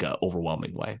 not in like a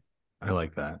overwhelming way. I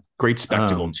like that. Great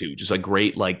spectacle too. Just like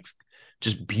great, like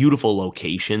just beautiful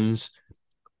locations.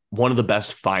 One of the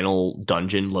best final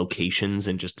dungeon locations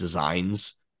and just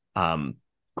designs.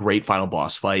 Great final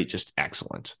boss fight, just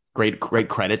excellent. Great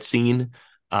credit scene.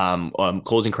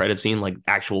 Closing credit scene, like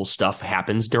actual stuff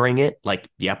happens during it, like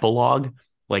the epilogue,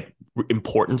 like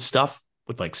important stuff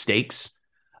with like stakes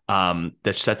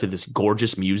that's set to this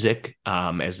gorgeous music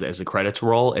as the credits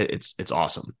roll. It's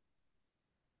awesome.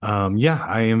 Yeah,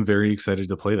 I am very excited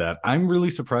to play that. I'm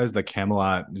really surprised that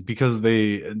Camelot, because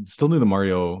they still do the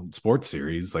Mario sports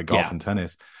series like golf and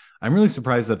tennis. I'm really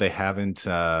surprised that they haven't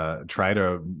tried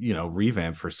a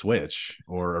revamp for Switch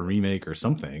or a remake or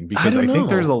something, because I think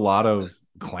there's a lot of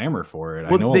clamor for it.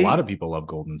 Well, I know a lot of people love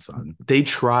Golden Sun. They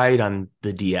tried on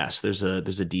the DS. There's a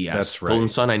DS. That's right. Golden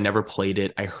Sun, I never played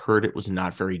it. I heard it was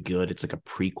not very good. It's like a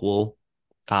prequel.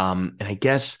 And I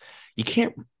guess you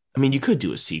can't, I mean, you could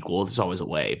do a sequel. There's always a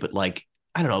way, but like,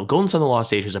 I don't know. Golden Sun: The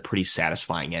Lost Age is a pretty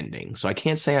satisfying ending. So I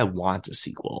can't say I want a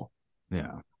sequel.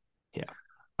 Yeah. Yeah.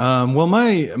 Well,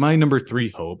 my number 3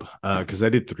 hope, because I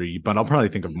did 3, but I'll probably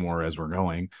think of more as we're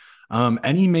going.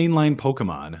 Any mainline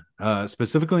Pokemon.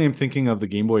 Specifically, I'm thinking of the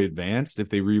Game Boy Advanced if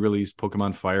they re-release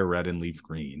Pokemon Fire Red and Leaf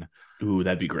Green. Ooh,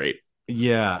 that'd be great.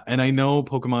 Yeah, and I know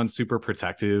Pokemon's super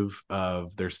protective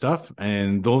of their stuff,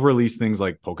 and they'll release things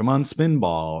like Pokemon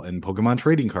Spinball and Pokemon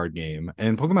Trading Card Game.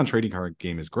 And Pokemon Trading Card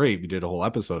Game is great. We did a whole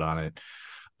episode on it.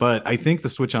 But I think the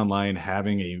Switch Online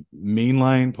having a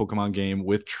mainline Pokemon game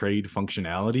with trade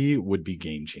functionality would be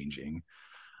game-changing.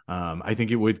 I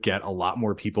think it would get a lot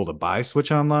more people to buy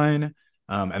Switch Online,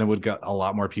 and it would get a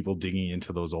lot more people digging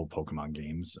into those old Pokemon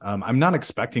games. I'm not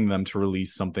expecting them to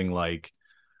release something like,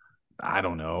 I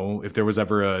don't know, if there was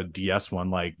ever a DS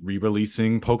one, like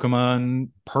re-releasing Pokemon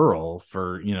Pearl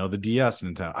for, the DS.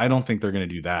 And I don't think they're going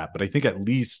to do that, but I think at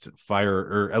least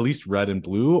Red and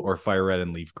Blue or Fire Red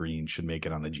and Leaf Green should make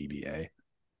it on the GBA.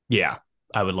 Yeah,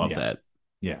 I would love that.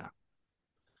 Yeah.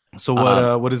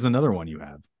 So what is another one you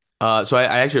have? So I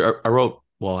actually wrote,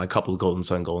 well, a couple of Golden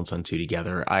Sun 2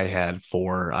 together. I had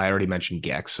 4. I already mentioned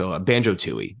Gex, so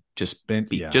Banjo-Tooie, just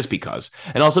because,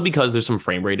 and also because there's some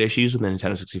frame rate issues with the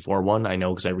Nintendo 64 one. I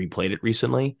know because I replayed it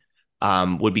recently.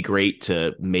 Would be great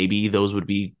to maybe those would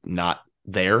be not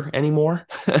there anymore.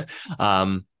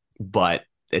 But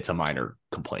it's a minor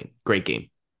complaint. Great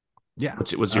game. Yeah.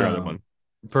 What's your other one?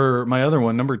 For my other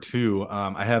one, number 2,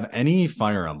 I have any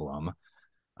Fire Emblem.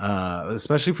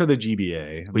 Especially for the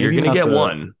GBA. Well, you're gonna get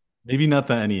one. Maybe not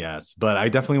the NES, but I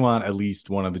definitely want at least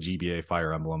one of the GBA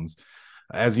Fire Emblems.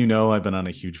 As you know, I've been on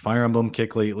a huge Fire Emblem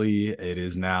kick lately. It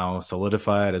is now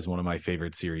solidified as one of my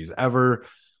favorite series ever.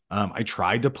 I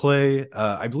tried to play,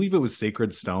 I believe it was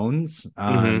Sacred Stones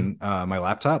Mm-hmm. on my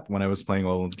laptop when I was playing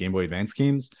old Game Boy Advance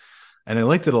games. And I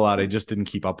liked it a lot. I just didn't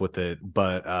keep up with it.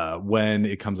 But when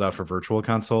it comes out for Virtual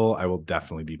Console, I will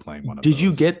definitely be playing one of Did you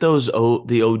those. get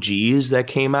the OGs that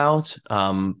came out?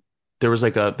 There was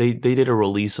like they did a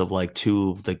release of like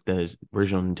two of like the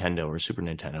original Nintendo or Super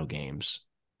Nintendo games,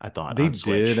 I thought, They on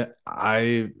Switch.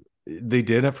 did. They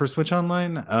did at for Switch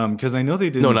Online. Because I know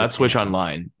they did No, in not Switch Japan.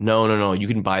 Online. No, no, no. You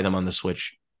can buy them on the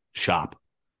Switch shop.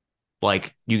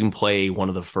 Like you can play one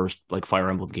of the first like Fire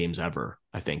Emblem games ever.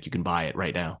 I think you can buy it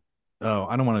right now. Oh,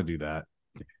 I don't want to do that.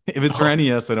 If it's for Oh,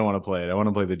 NES, I don't want to play it. I want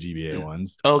to play the GBA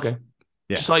ones. oh, okay. Just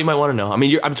Yeah. thought you might want to know. I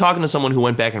mean, I'm talking to someone who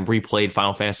went back and replayed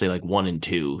Final Fantasy like 1 and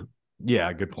 2.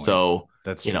 Yeah, good point. So,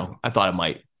 That's true. I thought it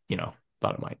might,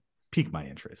 thought it might. Pique my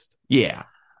interest. Yeah.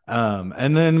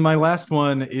 And then my last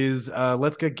one is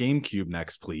let's get GameCube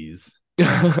next, please.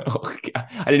 Oh,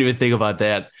 I didn't even think about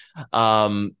that.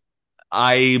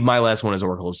 My last one is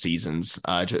Oracle of Seasons,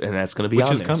 and that's going to be Which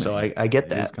on is there. coming. So I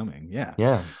get It is that. coming. Yeah.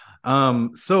 Yeah.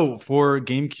 So for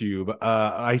GameCube,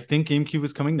 I think GameCube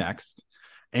is coming next.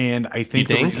 And I You think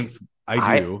the think? reason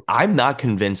I do. I'm not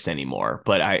convinced anymore,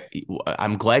 but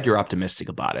I'm glad you're optimistic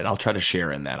about it. I'll try to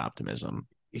share in that optimism.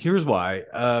 Here's why.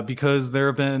 Because there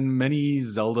have been many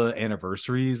Zelda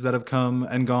anniversaries that have come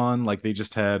and gone. Like they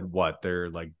just had their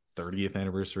like 30th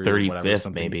anniversary or whatever, 35th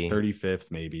something maybe. 35th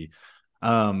maybe.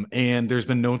 And there's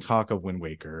been no talk of Wind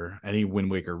Waker, any Wind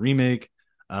Waker remake.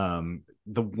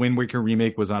 The Wind Waker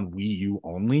remake was on Wii U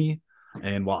only.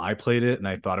 And while I played it and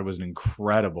I thought it was an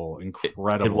incredible It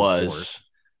was.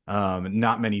 port,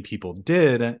 not many people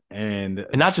did. And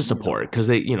not just a port, because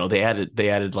they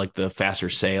added like the faster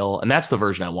sail, and that's the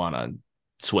version I want on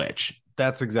Switch.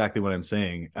 That's exactly what I'm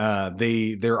saying.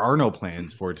 There are no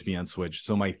plans for it to be on Switch.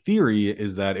 So my theory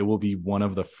is that it will be one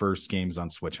of the first games on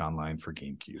Switch Online for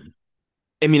GameCube.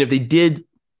 I mean, if they did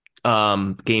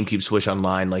GameCube Switch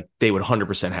Online, like they would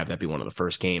 100% have that be one of the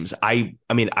first games. I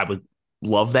mean, I would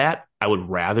love that. I would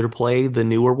rather play the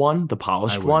newer one, the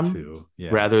polished one, too. Yeah.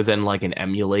 rather than like an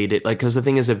emulated. Like, because the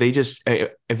thing is, if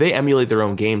they emulate their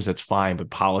own games, that's fine,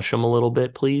 but polish them a little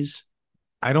bit, please.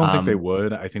 I don't think they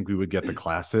would. I think we would get the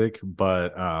classic,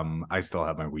 but I still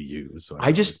have my Wii U, so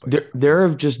I just there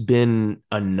have just been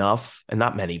enough, and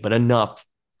not many, but enough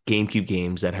GameCube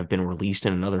games that have been released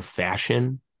in another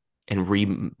fashion and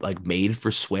made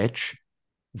for Switch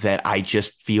that I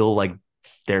just feel like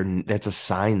that's a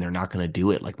sign they're not going to do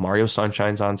it. Like Mario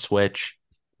Sunshine's on Switch,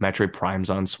 Metroid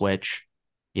Prime's on Switch.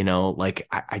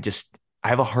 I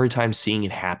have a hard time seeing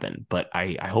it happen, but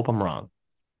I hope I'm wrong.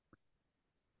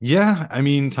 Yeah, I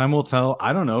mean, time will tell.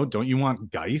 I don't know. Don't you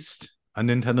want Geist on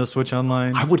Nintendo Switch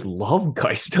Online? I would love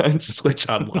Geist on Switch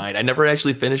Online. I never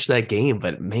actually finished that game,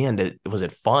 but man, was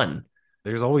it fun.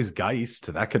 There's always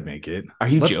Geist. That could make it. Are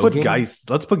you joking?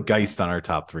 Let's put Geist on our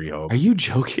top 3 hopes. Are you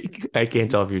joking? I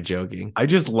can't tell if you're joking.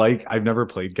 I've never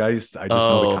played Geist. I just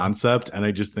know the concept, and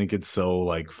I just think it's so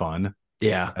like fun.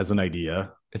 Yeah. As an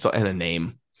idea. It's and a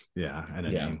name. Yeah, and a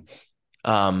name.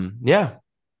 Yeah.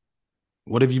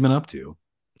 What have you been up to?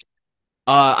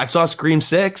 I saw Scream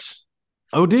 6.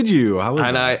 Oh, did you? How was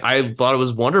and that? I thought it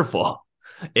was wonderful.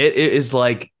 It is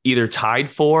like either tied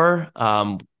for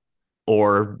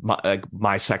or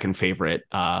my second favorite.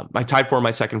 My tied for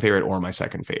my second favorite or my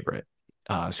second favorite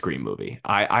Scream movie.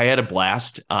 I had a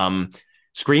blast.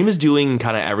 Scream is doing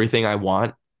kind of everything I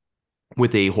want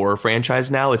with a horror franchise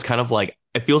now. It's kind of like,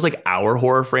 it feels like our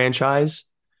horror franchise,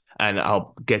 and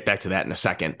I'll get back to that in a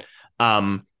second.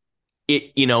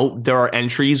 There are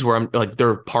entries where I'm like, there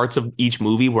are parts of each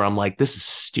movie where I'm like, this is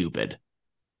stupid,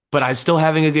 but I'm still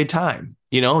having a good time.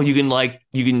 You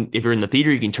can, if you're in the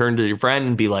theater, you can turn to your friend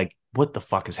and be like, what the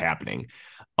fuck is happening?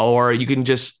 Or you can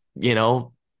just,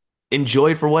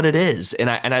 enjoy it for what it is. And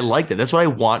I liked it. That's what I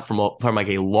want from like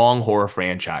a long horror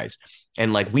franchise.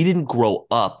 And like, we didn't grow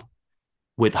up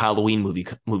with Halloween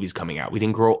movies coming out. We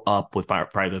didn't grow up with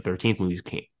Friday the 13th movies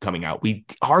coming out. We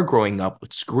are growing up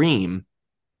with Scream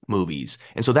movies.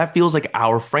 And so that feels like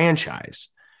our franchise.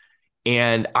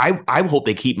 And I hope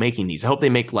they keep making these. I hope they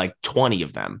make like 20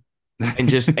 of them and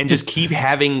just keep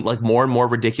having like more and more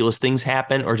ridiculous things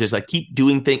happen, or just like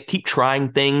keep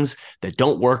trying things that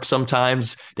don't work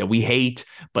sometimes, that we hate,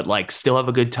 but like still have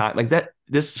a good time. Like that,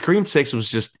 this Scream 6 was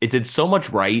just, it did so much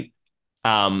right.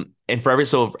 And every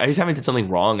time I did something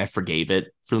wrong, I forgave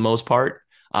it for the most part.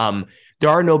 There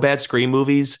are no bad Scream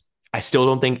movies. I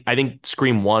think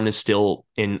Scream 1 is still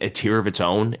in a tier of its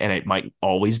own, and it might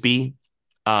always be.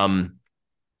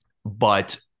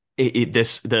 But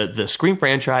the Scream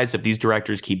franchise, if these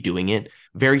directors keep doing it,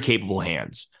 very capable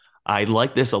hands. I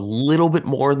like this a little bit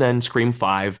more than Scream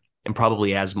 5 and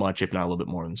probably as much, if not a little bit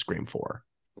more than Scream 4.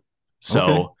 So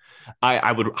okay.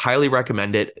 I would highly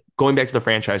recommend it. Going back to the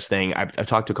franchise thing, I've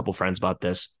talked to a couple friends about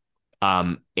this,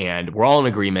 and we're all in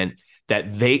agreement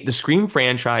that the Scream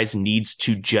franchise needs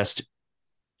to just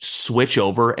switch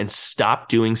over and stop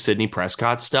doing Sidney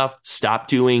Prescott stuff, stop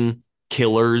doing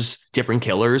different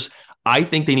killers. I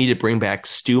think they need to bring back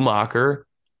Stu Macher,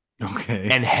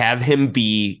 and have him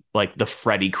be like the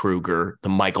Freddy Krueger, the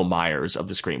Michael Myers of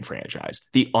the Scream franchise,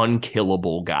 the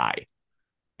unkillable guy.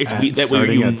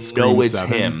 Where you know it's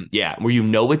him. Yeah, where you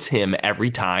know it's him every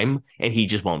time and he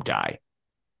just won't die.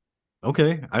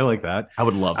 Okay, I like that. I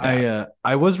would love that.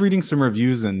 I was reading some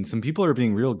reviews and some people are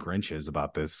being real Grinches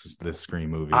about this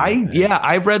Scream movie.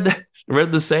 I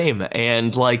read the same,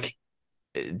 and like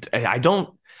I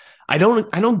don't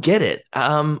get it.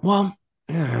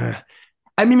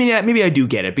 I mean, maybe I do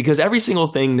get it, because every single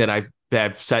thing that I've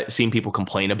seen people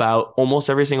complain about,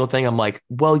 almost every single thing, I'm like,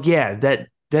 well, yeah,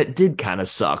 that did kind of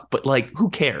suck, but like, who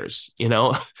cares, you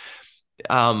know?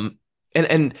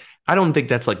 And I don't think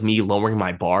that's like me lowering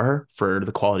my bar for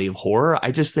the quality of horror.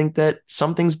 I just think that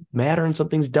some things matter and some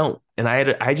things don't. And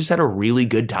I just had a really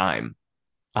good time.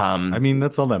 I mean,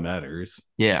 that's all that matters.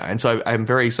 Yeah. And so I'm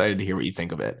very excited to hear what you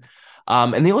think of it.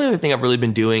 And the only other thing I've really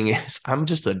been doing is I'm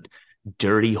just a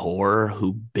dirty whore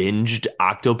who binged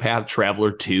Octopath Traveler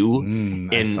 2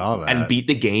 and beat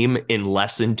the game in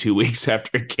less than 2 weeks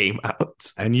after it came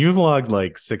out. And you've logged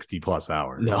like 60 plus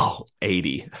hours. No,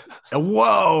 80.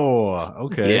 Whoa.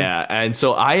 Okay. Yeah. And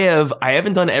so I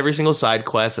haven't done every single side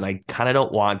quest, and I kind of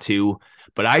don't want to,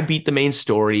 but I beat the main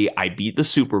story. I beat the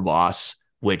super boss,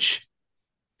 which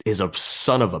is a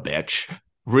son of a bitch.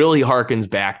 Really harkens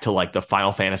back to like the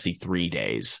Final Fantasy 3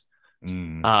 days.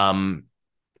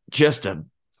 Just a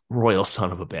royal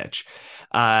son of a bitch.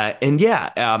 And yeah,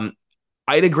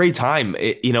 I had a great time.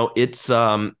 It's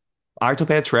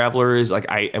Octopath Traveler is like,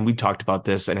 and we've talked about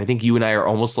this, and I think you and I are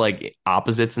almost like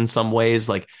opposites in some ways.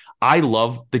 Like, I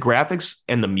love the graphics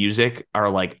and the music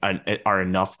are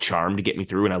enough charm to get me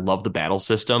through, and I love the battle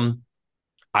system.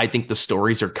 I think the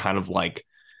stories are kind of like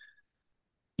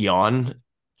yawn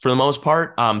for the most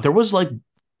part.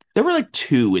 There were like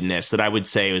two in this that I would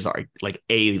say was like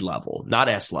A level, not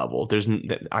S level.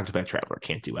 Octopath Traveler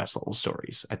can't do S level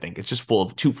stories. I think it's just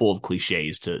too full of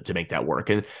cliches to make that work.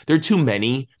 And there are too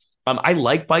many. I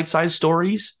like bite-sized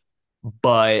stories,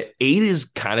 but 8 is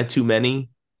kind of too many.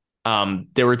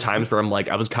 There were times where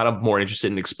I was kind of more interested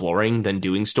in exploring than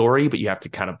doing story, but you have to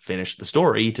kind of finish the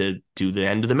story to do the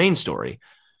end of the main story.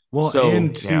 Well, so,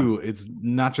 and two, it's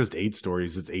not just 8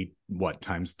 stories. It's 8,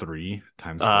 times 3,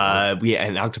 times 4? Yeah,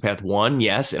 and Octopath 1,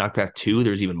 yes. And Octopath 2,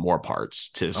 there's even more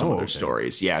parts to some of their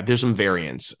stories. Yeah, there's some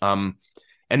variants. And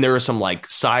there are some like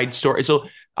side stories. So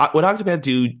what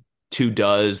Octopath 2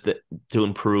 does to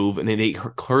improve, and they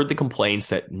heard the complaints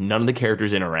that none of the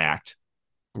characters interact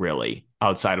really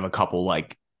outside of a couple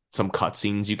like some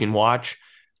cutscenes you can watch.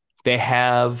 They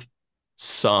have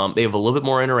a little bit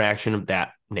more interaction of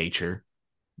that nature.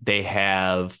 They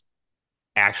have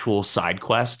actual side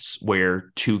quests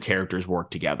where 2 characters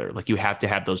work together. Like, you have to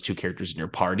have those 2 characters in your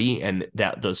party, and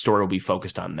that the story will be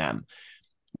focused on them.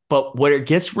 But where it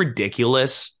gets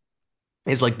ridiculous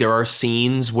is like there are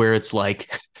scenes where it's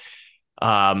like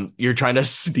you're trying to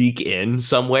sneak in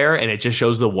somewhere and it just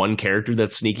shows the one character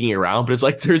that's sneaking around, but it's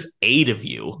like there's 8 of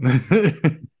you.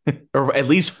 Or at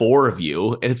least 4 of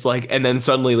you. And it's like, and then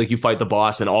suddenly like you fight the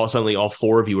boss and suddenly all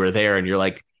 4 of you are there, and you're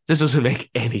like, this doesn't make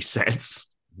any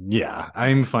sense. Yeah,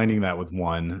 I'm finding that with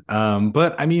 1.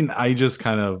 But I mean, I just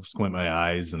kind of squint my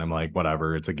eyes and I'm like,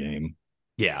 whatever, it's a game.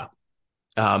 Yeah.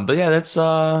 But yeah, that's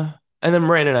and then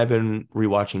Miranda and I've been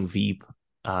rewatching Veep.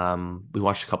 We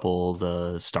watched a couple of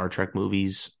the Star Trek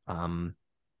movies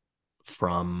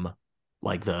from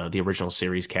like the original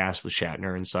series cast with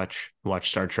Shatner and such. We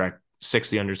watched Star Trek 6,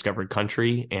 The Undiscovered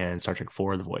Country, and Star Trek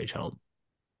 4, The Voyage Home.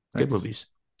 Good movies.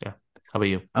 Yeah. How about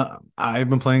you? I've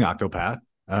been playing Octopath.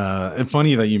 And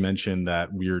funny that you mentioned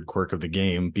that weird quirk of the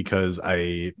game, because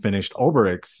I finished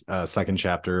Ulbricht's second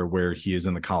chapter where he is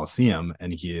in the Coliseum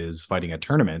and he is fighting a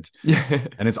tournament.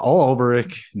 And it's all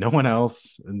Ulbricht, no one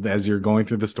else, as you're going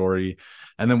through the story.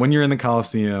 And then when you're in the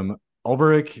Coliseum,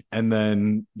 Ulbricht and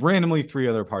then randomly 3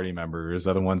 other party members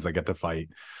are the ones that get to fight.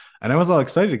 And I was all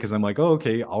excited because I'm like, oh,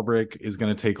 okay, Ulbricht is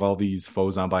going to take all these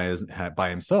foes on by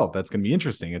himself. That's going to be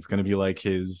interesting. It's going to be like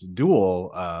his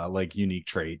dual, like unique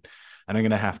trait. And I'm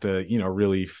going to have to,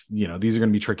 really, these are going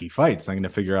to be tricky fights. I'm going to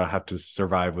figure out how to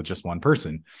survive with just one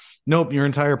person. Nope, your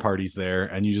entire party's there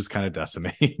and you just kind of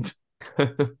decimate.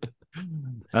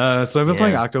 So I've been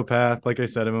playing Yeah. Octopath. Like I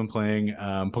said, I've been playing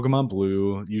Pokemon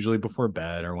Blue, usually before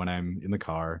bed or when I'm in the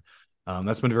car.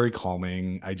 That's been very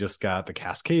calming. I just got the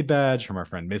Cascade badge from our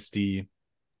friend Misty.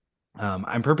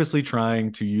 I'm purposely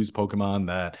trying to use Pokemon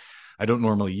that I don't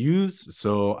normally use.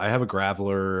 So I have a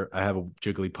Graveler, I have a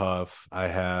Jigglypuff, I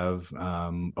have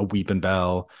a Weepin'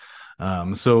 Bell.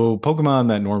 So Pokemon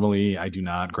that normally I do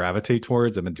not gravitate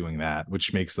towards, I've been doing that,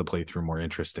 which makes the playthrough more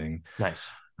interesting.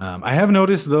 Nice. I have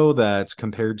noticed though that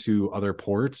compared to other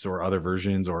ports or other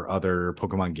versions or other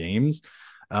Pokemon games,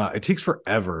 it takes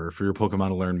forever for your Pokemon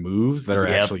to learn moves that are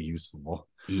Yep. actually useful.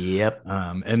 Yep.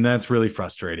 And that's really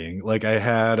frustrating. Like I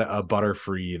had a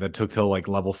Butterfree that took till like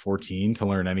level 14 to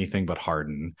learn anything but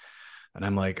Harden. And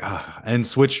I'm like, and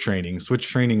switch training. Switch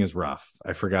training is rough.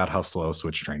 I forgot how slow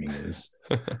switch training is.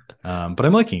 But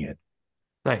I'm liking it.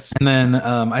 Nice. And then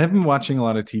I haven't been watching a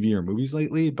lot of TV or movies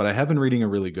lately, but I have been reading a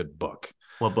really good book.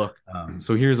 What book?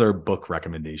 So here's our book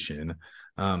recommendation.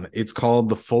 It's called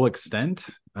The Full Extent.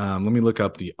 Let me look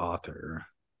up the author.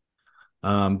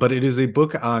 But it is a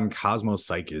book on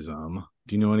cosmopsychism.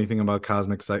 Do you know anything about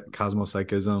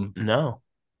cosmopsychism? No.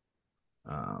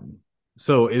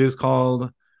 So it is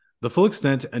called The Full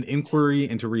Extent: An Inquiry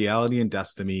into Reality and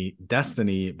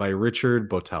Destiny by Richard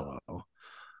Botello.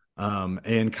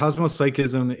 And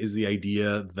cosmopsychism is the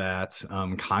idea that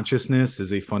consciousness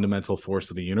is a fundamental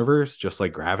force of the universe, just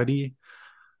like gravity.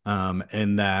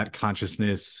 And that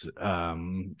consciousness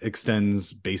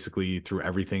extends basically through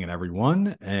everything and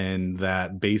everyone. And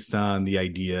that based on the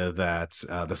idea that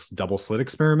this double slit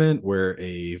experiment, where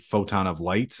a photon of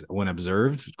light, when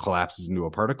observed, collapses into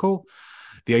a particle,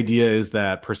 the idea is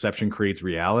that perception creates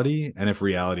reality. And if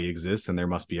reality exists, then there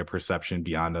must be a perception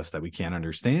beyond us that we can't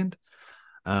understand.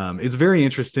 It's very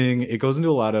interesting. It goes into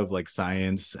a lot of like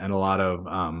science and a lot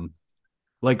of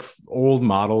like old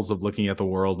models of looking at the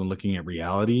world and looking at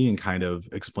reality and kind of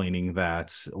explaining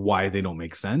that why they don't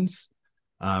make sense,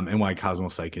 and why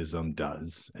cosmopsychism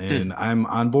does. And I'm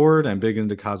on board. I'm big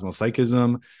into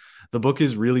cosmopsychism. The book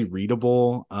is really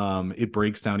readable. It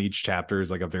breaks down each chapter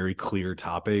as like a very clear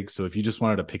topic. So if you just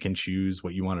wanted to pick and choose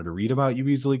what you wanted to read about, you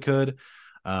easily could.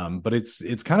 But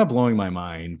it's kind of blowing my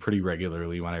mind pretty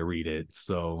regularly when I read it.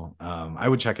 So I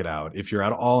would check it out if you're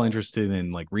at all interested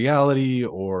in like reality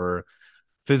or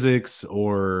physics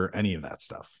or any of that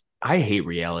stuff. I hate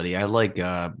reality. I like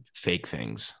fake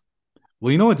things.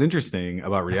 Well, you know what's interesting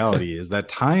about reality is that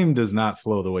time does not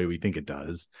flow the way we think it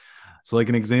does. So like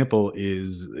an example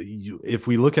is if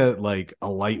we look at like a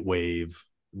light wave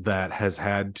that has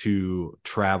had to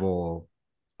travel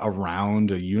around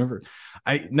a universe,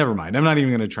 I never mind, I'm not even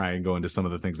going to try and go into some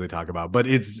of the things they talk about, but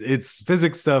it's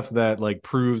physics stuff that like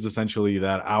proves essentially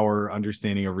that our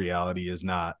understanding of reality is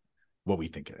not what we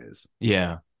think it is.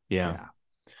 Yeah. Yeah.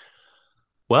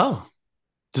 Well,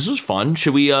 this was fun.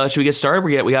 Should we get started?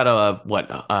 We got what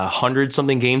 100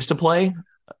 something games to play?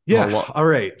 Yeah. All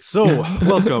right. So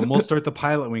welcome. We'll start the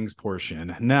Pilot Wings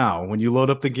portion. Now, when you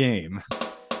load up the game,